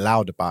that we're not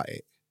loud about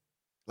it.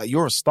 Like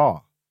you're a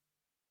star.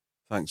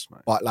 Thanks,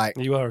 mate. But like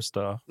You are a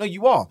star. no,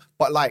 you are.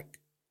 But like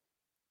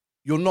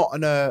you're not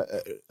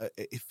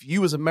if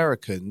you was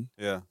American,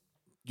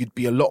 you'd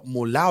be a lot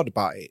more loud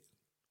about it.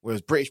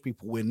 Whereas British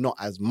people, we're not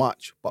as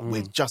much, but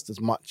we're just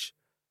as much.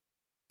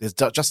 There's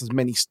just as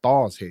many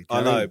stars here.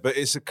 I know, but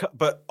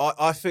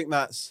I think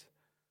that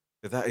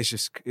is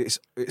just it's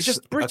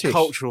just British. a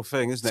cultural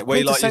thing, isn't it? It's Where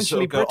you like you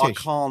sort of go,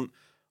 British.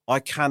 I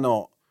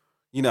cannot.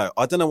 You know,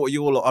 I don't know what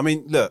you all. I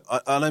mean, look,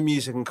 I know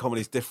music and comedy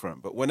is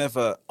different, but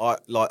whenever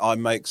I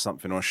make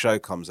something or a show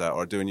comes out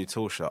or I do a new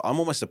tour show, I'm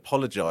almost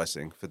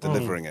apologising for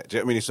delivering it. Do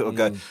you know what I mean? You sort of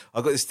go,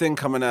 I've got this thing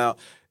coming out.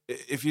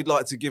 If you'd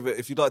like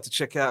to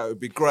check it out, it would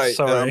be great.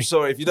 Sorry. I'm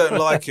sorry. If you don't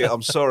like it,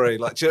 I'm sorry.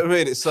 Like, do you know what I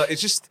mean? It's like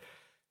it's just.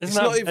 Is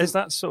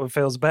that sort of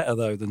feels better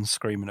though than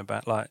screaming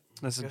about like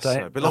there's a day.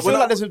 So, but I feel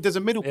like there's a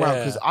middle ground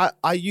Yeah. because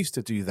I used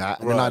to do that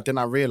and then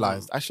I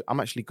realised I'm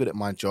actually good at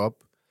my job.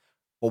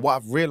 But what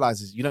I've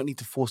realised is you don't need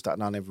to force that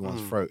down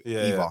everyone's throat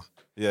either.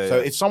 Yeah. So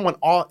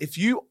if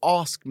you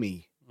ask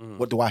me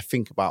what do I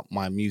think about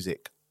my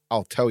music,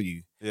 I'll tell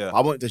you. Yeah. I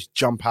won't just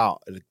jump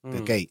out at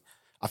the gate.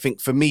 I think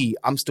for me,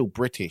 I'm still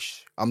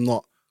British. I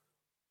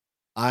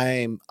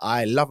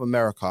love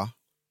America,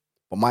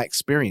 but my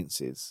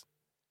experiences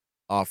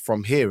are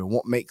from here, and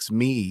what makes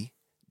me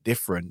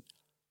different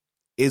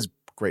is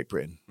Great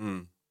Britain.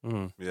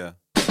 Yeah.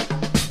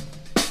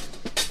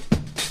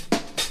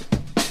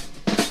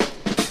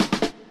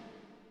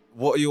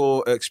 What are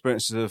your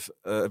experiences of?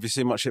 Have you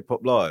seen much hip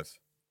hop live?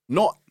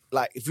 Not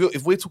like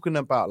if we're talking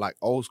about like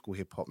old school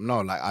hip hop.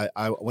 No, like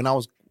I when I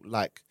was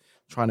like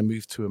trying to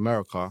move to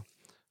America,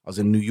 I was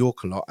in New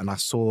York a lot, and I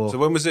saw. So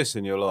when was this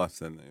in your life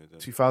then?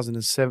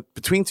 2007,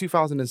 between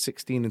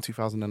 2016 and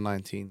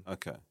 2019.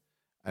 Okay.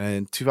 And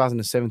in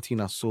 2017,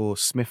 I saw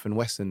Smith and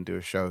Wesson do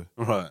a show,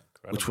 Right.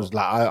 which was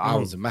like I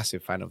was a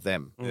massive fan of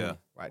them. Yeah.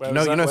 Right. Where You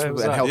was know, that? Where Smith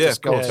was and that? Helter Yeah, of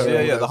Skelter. course.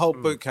 Yeah. The whole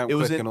boot camp It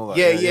was click in, and all that.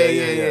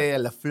 yeah.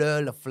 La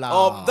Fleur, La Flower.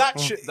 Oh, that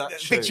shit. That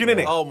Big tune,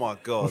 innit? Oh my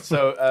god.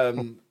 So I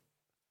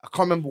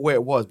can't remember where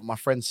it was, but my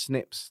friend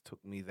Snips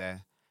took me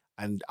there,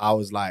 and I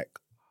was like,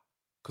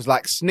 because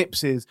like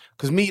Snips is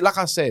because me, like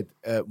I said,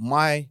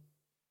 my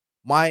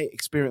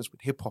experience with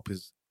hip hop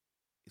is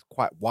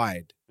quite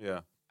wide.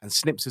 Yeah. And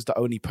Snips is the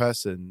only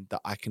person that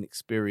I can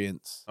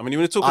experience. I mean, you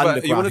want to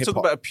talk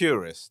about a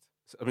purist.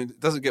 I mean, it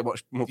doesn't get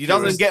much more. He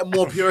doesn't get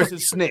more purist than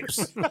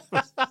Snips.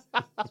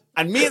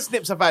 And me and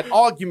Snips have had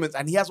arguments,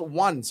 and he hasn't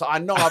won, so I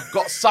know I've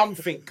got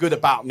something good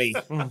about me.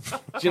 Do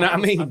you know what I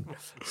mean?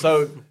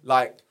 So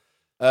like,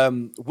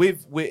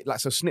 with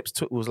like, so Snips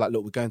was like,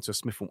 look, we're going to a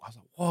Smith. I was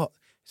like, what?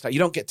 It's like you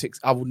don't get to.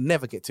 I would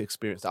never get to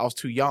experience that. I was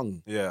too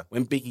young. Yeah.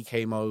 When Biggie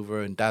came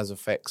over and Daz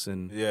Effects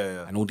and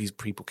Yeah. and all these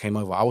people came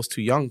over, I was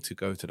too young to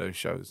go to those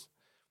shows.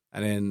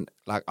 And then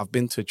like I've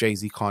been to a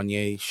Jay-Z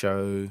Kanye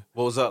show.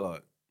 What was that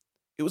like?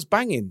 It was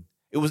banging.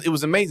 It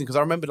was amazing because I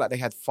remember like they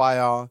had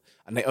fire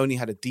and they only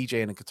had a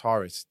DJ and a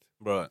guitarist.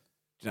 Right.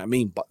 Do you know what I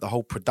mean? But the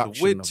whole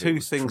production. Weird of it two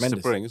was things tremendous.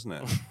 to bring, isn't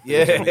it?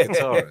 Yeah.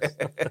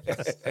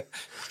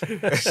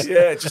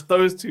 Yeah, just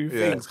those two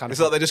things. Kind It's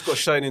of like they just got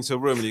shown into a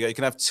room and you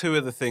can have two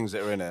of the things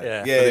that are in it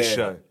Yeah. for this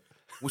show.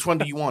 Which one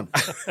do you want?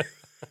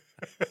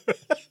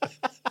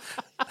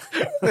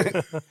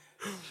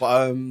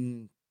 But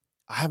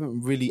I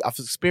haven't really. I've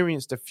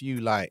experienced a few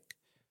like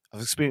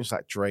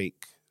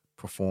Drake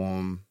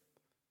perform.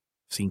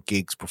 Seen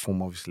gigs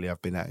perform. Obviously,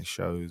 I've been at his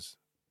shows.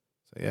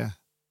 So yeah.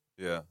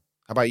 Yeah.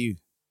 How about you?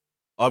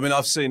 I mean,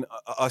 I've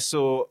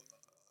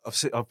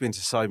been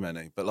to so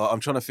many, but like, I'm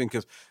trying to think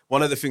of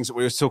one of the things that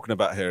we were talking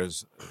about here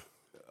is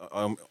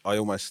I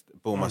almost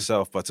bore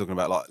myself by talking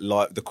about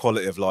like the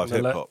quality of live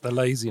hip hop, the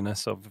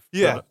laziness of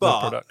the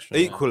production.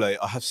 Equally,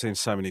 I have seen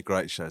so many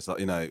great shows. Like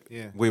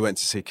we went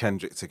to see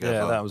Kendrick together.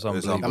 Yeah, that was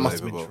unbelievable. That must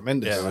have been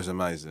tremendous. Yeah, it was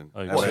amazing.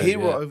 What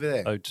Hero over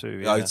there?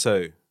 O2. Yeah.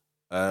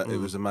 O2. It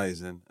was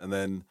amazing. And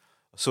then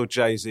I saw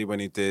Jay-Z when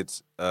he did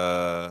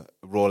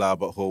Royal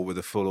Albert Hall with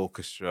a full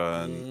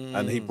orchestra,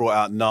 and he brought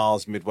out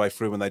Nas midway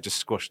through when they just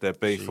squashed their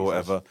beef or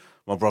whatever.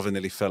 My brother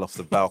nearly fell off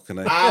the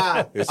balcony.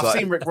 I've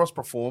seen Rick Ross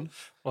perform.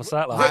 What's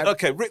that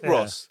like? Rick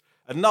Ross.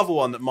 Another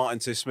one that Martin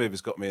Too Smooth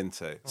has got me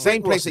into.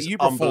 Same place that you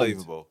performed.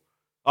 Unbelievable.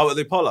 Oh, at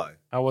the Apollo.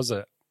 How was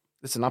it?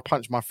 Listen, I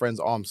punched my friend's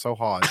arm so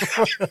hard.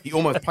 He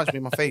almost punched me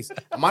in my face.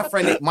 And my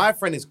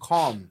friend is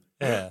calm.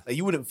 Yeah. Like,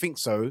 you wouldn't think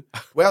so.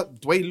 Well,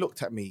 the way he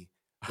looked at me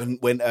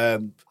when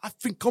I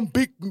think I'm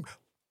big.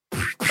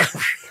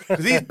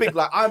 Because he's big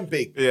like I'm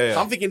big. Yeah.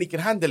 So I'm thinking he can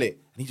handle it.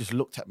 And he just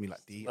looked at me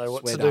like, D, I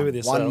what swear to do down, with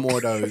yourself? one more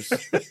of those.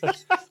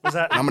 Was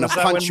that, I'm going to was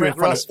that punch you when in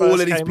front Ross of all of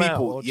first these came out,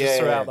 people. or just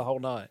throughout the whole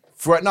night?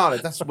 No,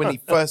 that's when he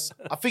first.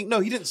 I think no,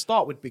 he didn't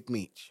start with Big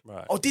Meech.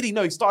 Right. Oh, did he?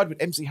 No, he started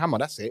with MC Hammer.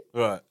 That's it.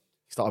 Right.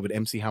 He started with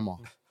MC Hammer.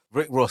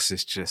 Rick Ross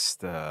is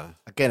just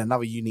again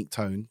another unique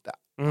tone that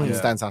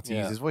understands how to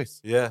use his voice.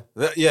 Yeah.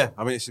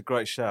 I mean, it's a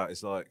great shout.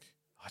 It's like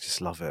I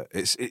just love it.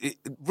 It's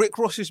Rick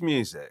Ross's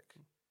music.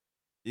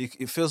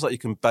 It feels like you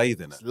can bathe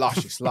in it. It's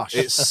lush. It's lush.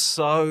 It's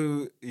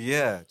so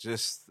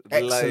just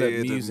excellent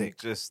layered music.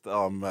 And just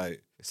mate,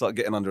 it's like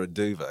getting under a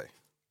duvet.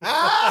 For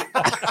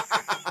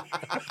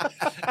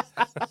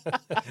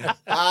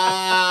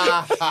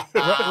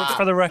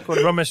the record,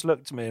 Ramesh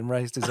looked at me and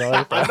raised his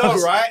eyebrows. I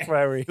know, right?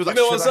 Very. He was like,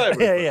 You know what I'm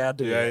saying? Yeah, I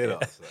do. Yeah, you know.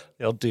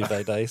 The old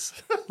duvet days.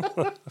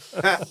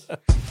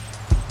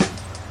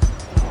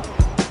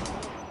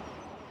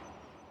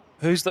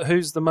 Who's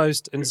the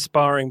most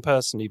inspiring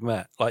person you've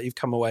met? Like you've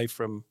come away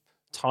from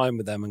time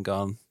with them and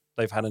gone,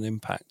 they've had an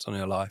impact on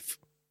your life.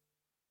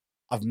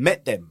 I've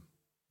met them.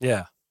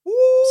 Yeah. Woo!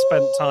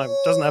 Spent time.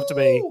 Doesn't have to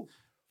be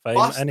fame.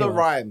 Busta Anyway.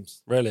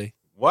 Rhymes. Really?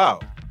 Wow.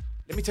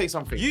 Let me tell you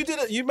something.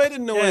 You made a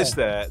noise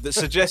there that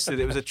suggested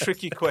it was a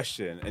tricky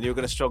question and you were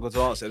going to struggle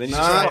to answer. And then you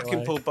just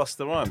fucking pulled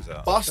Busta Rhymes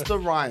out.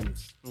 Busta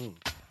Rhymes.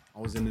 I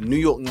was in a New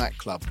York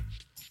nightclub.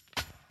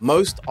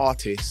 Most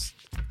artists,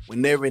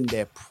 when they're in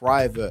their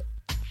private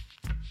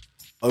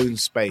own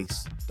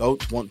space,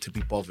 don't want to be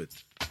bothered.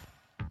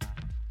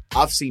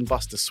 I've seen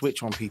Busta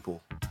switch on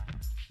people.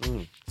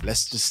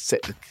 Let's just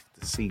set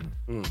the scene.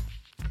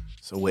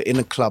 So we're in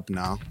a club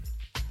now,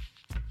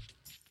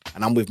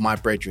 and I'm with my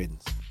brethren.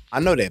 I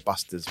know they're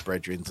Busta's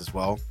brethren as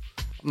well.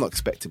 I'm not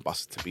expecting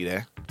Busta to be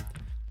there.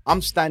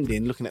 I'm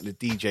standing looking at the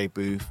DJ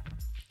booth.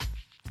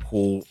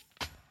 Cool.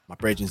 My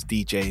brethren's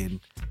DJing.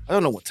 I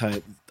don't know what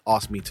turn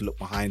asked me to look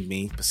behind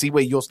me, but see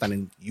where you're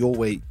standing,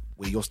 where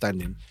you're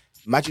standing.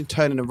 Imagine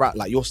turning around,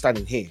 like you're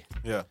standing here.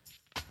 Yeah.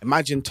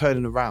 Imagine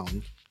turning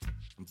around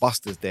and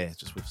Busta's there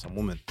just with some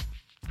woman.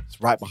 It's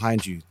right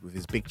behind you with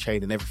his big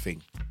chain and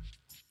everything.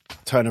 I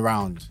turn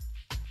around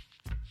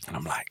and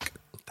I'm like,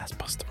 that's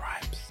Busta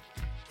Rhymes.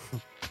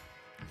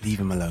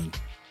 Leave him alone.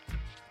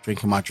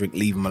 Drinking my drink,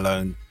 leave him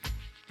alone.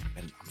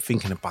 And I'm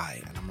thinking about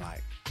it and I'm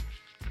like,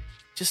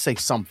 just say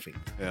something.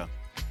 Yeah.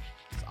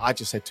 So I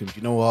just said to him,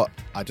 you know what?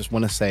 I just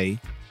want to say,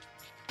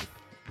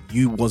 if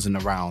you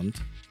wasn't around,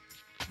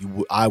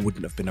 I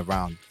wouldn't have been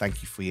around.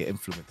 Thank you for your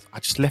influence.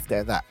 I just left it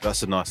at that.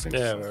 That's a nice thing to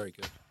say. Very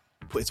good.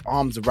 Put his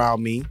arms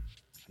around me and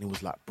he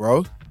was like,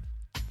 bro,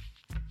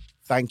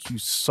 thank you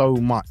so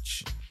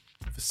much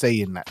for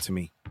saying that to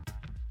me.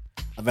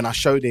 And then I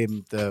showed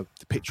him the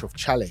picture of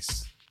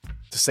Chalice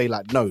to say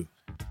like, no,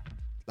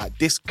 like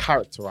this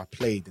character I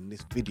played in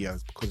this video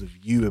is because of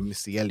you and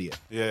Missy Elliott.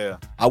 Yeah.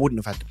 I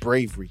wouldn't have had the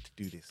bravery to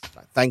do this.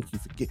 Like, thank you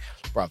for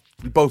bro,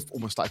 we both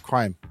almost started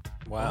crying.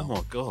 Wow. Oh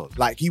my God.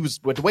 Like he was,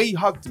 the way he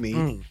hugged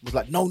me was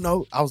like,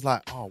 no. I was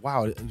like, oh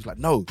wow. He was like,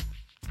 no,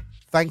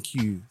 thank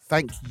you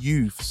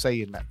for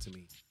saying that to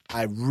me.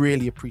 I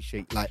really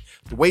appreciate like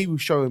the way he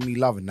was showing me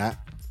love and that.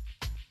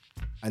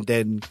 And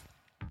then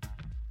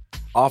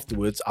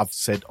afterwards, I've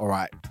said, all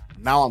right,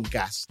 now I'm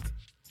gassed.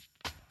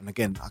 And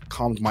again, I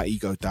calmed my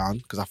ego down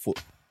because I thought,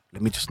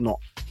 let me just not.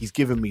 He's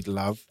given me the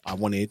love I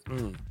wanted.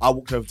 I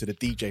walked over to the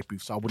DJ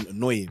booth so I wouldn't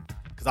annoy him.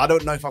 Because I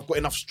don't know if I've got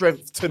enough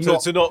strength to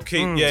not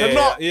keep.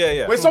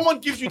 Yeah. When someone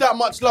gives you that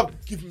much love,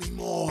 give me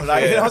more.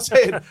 Like, you know what I'm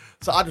saying?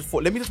 So I just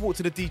thought, let me just walk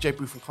to the DJ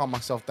booth and calm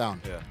myself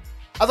down. Yeah.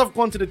 As I've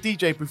gone to the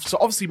DJ booth, so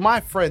obviously my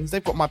friends,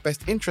 they've got my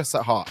best interests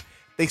at heart.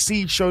 They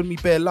see showing me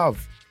bare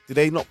love. Did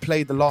they not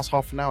play the last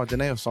half an hour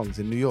Deneo songs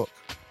in New York?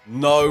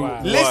 No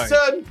way.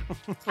 Listen,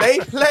 they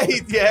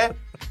played,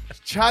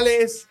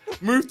 Chalice,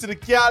 Move to the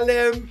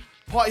Gallem,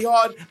 Party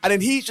Hard, and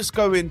then he's just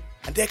going,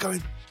 and they're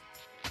going,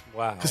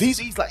 wow. Because he's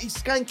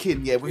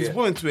skanking, with his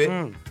woman to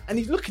it, and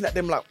he's looking at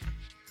them like,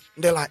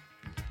 and they're like,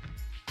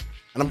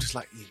 and I'm just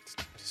like,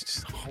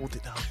 just hold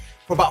it down.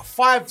 For about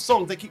 5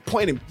 songs, they keep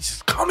pointing him. He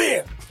says, come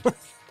here.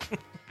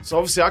 So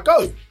obviously I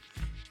go. He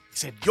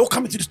said, you're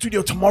coming to the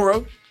studio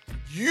tomorrow.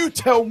 You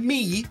tell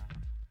me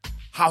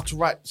how to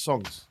write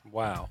songs.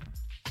 Wow.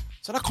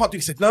 So I can't do it.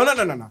 He said,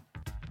 no.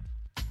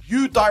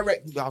 You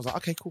direct. I was like,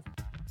 okay, cool.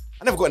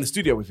 I never got in the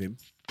studio with him,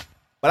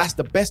 but that's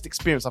the best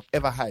experience I've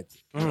ever had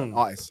with an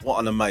artist. What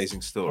an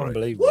amazing story.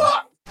 Unbelievable.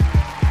 What?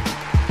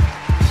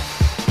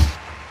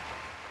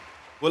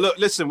 Well, look,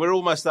 listen, we're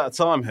almost out of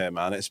time here,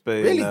 man. It's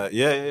been Really?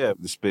 yeah.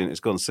 It's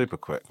gone super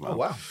quick, man. Oh,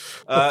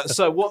 wow.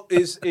 So, what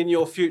is in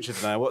your future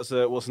now? What's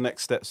the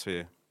next steps for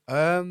you?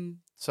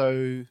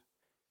 So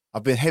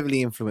I've been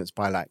heavily influenced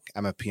by like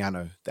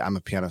Amapiano, the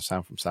Amapiano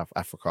sound from South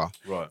Africa,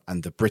 Right.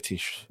 and the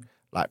British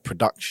like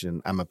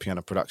production,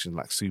 Amapiano production,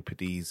 like Super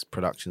D's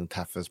production,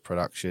 Taffa's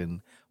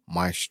production,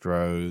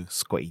 Maestro,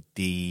 Scotty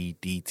D,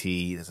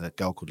 DT. There's a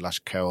girl called Lush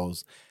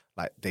Kells.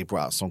 Like they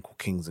brought out a song called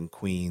Kings and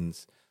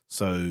Queens.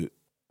 So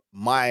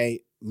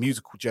my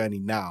musical journey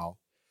now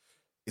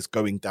is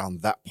going down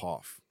that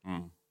path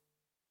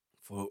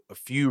for a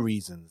few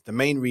reasons. The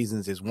main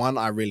reasons is one,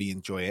 I really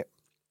enjoy it.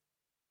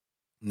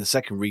 And the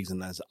second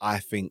reason is I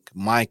think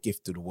my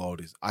gift to the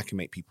world is I can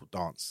make people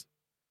dance,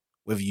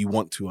 whether you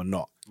want to or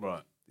not.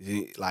 Right.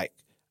 Like,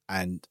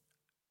 and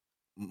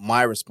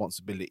my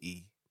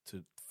responsibility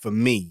for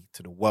me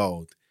to the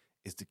world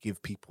is to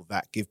give people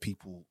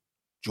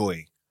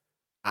joy,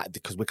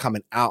 because we're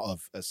coming out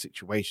of a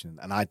situation,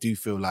 and I do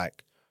feel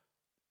like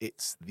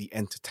it's the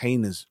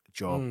entertainer's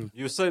job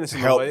You were saying this to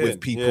on the help way with in.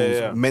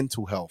 people's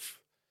mental health.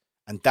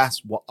 And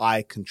that's what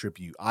I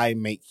contribute. I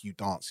make you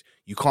dance.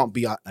 You can't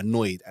be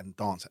annoyed and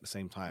dance at the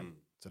same time.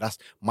 So that's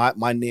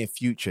my near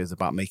future is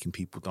about making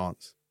people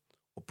dance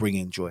or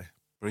bringing joy.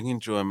 Bringing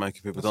joy and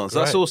making people That's dance.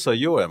 That's great. also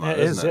your MO, Yeah, it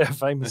isn't is, it? yeah,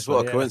 famously, It's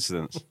what a yeah.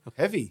 coincidence.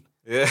 Heavy.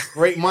 Yeah.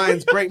 Great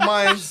minds, great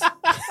minds.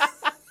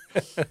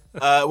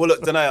 Well,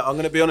 look, Danae, I'm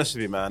going to be honest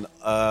with you, man.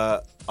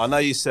 I know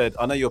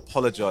you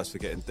apologise for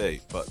getting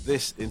deep, but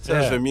this, in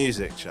terms of a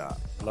music chat,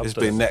 has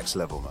been next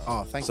level, man.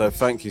 Oh, thank you. So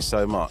thank you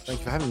so much. Thank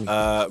you for having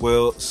me.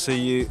 We'll see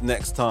you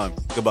next time.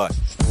 Goodbye.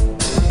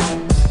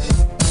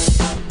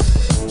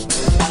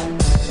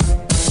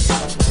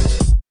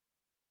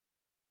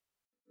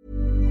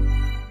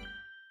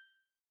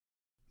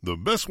 The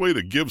best way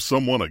to give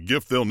someone a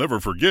gift they'll never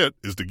forget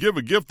is to give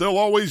a gift they'll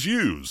always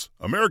use.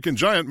 American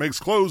Giant makes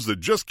clothes that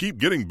just keep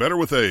getting better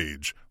with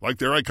age, like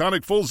their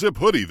iconic full-zip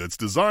hoodie that's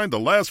designed to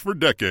last for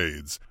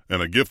decades.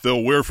 And a gift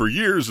they'll wear for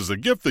years is a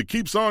gift that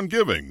keeps on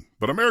giving.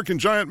 But American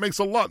Giant makes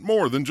a lot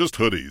more than just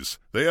hoodies.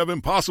 They have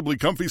impossibly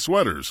comfy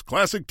sweaters,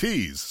 classic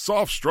tees,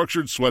 soft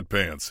structured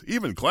sweatpants,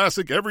 even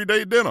classic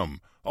everyday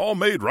denim. All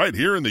made right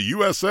here in the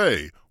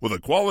USA, with a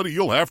quality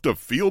you'll have to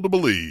feel to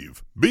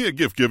believe. Be a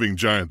gift-giving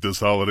giant this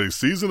holiday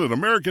season at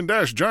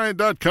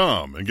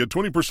American-Giant.com and get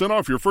 20%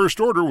 off your first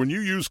order when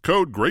you use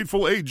code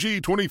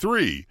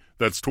GratefulAG23.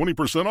 That's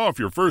 20% off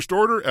your first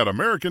order at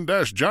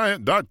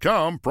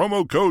American-Giant.com,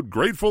 promo code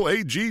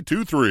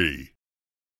GratefulAG23.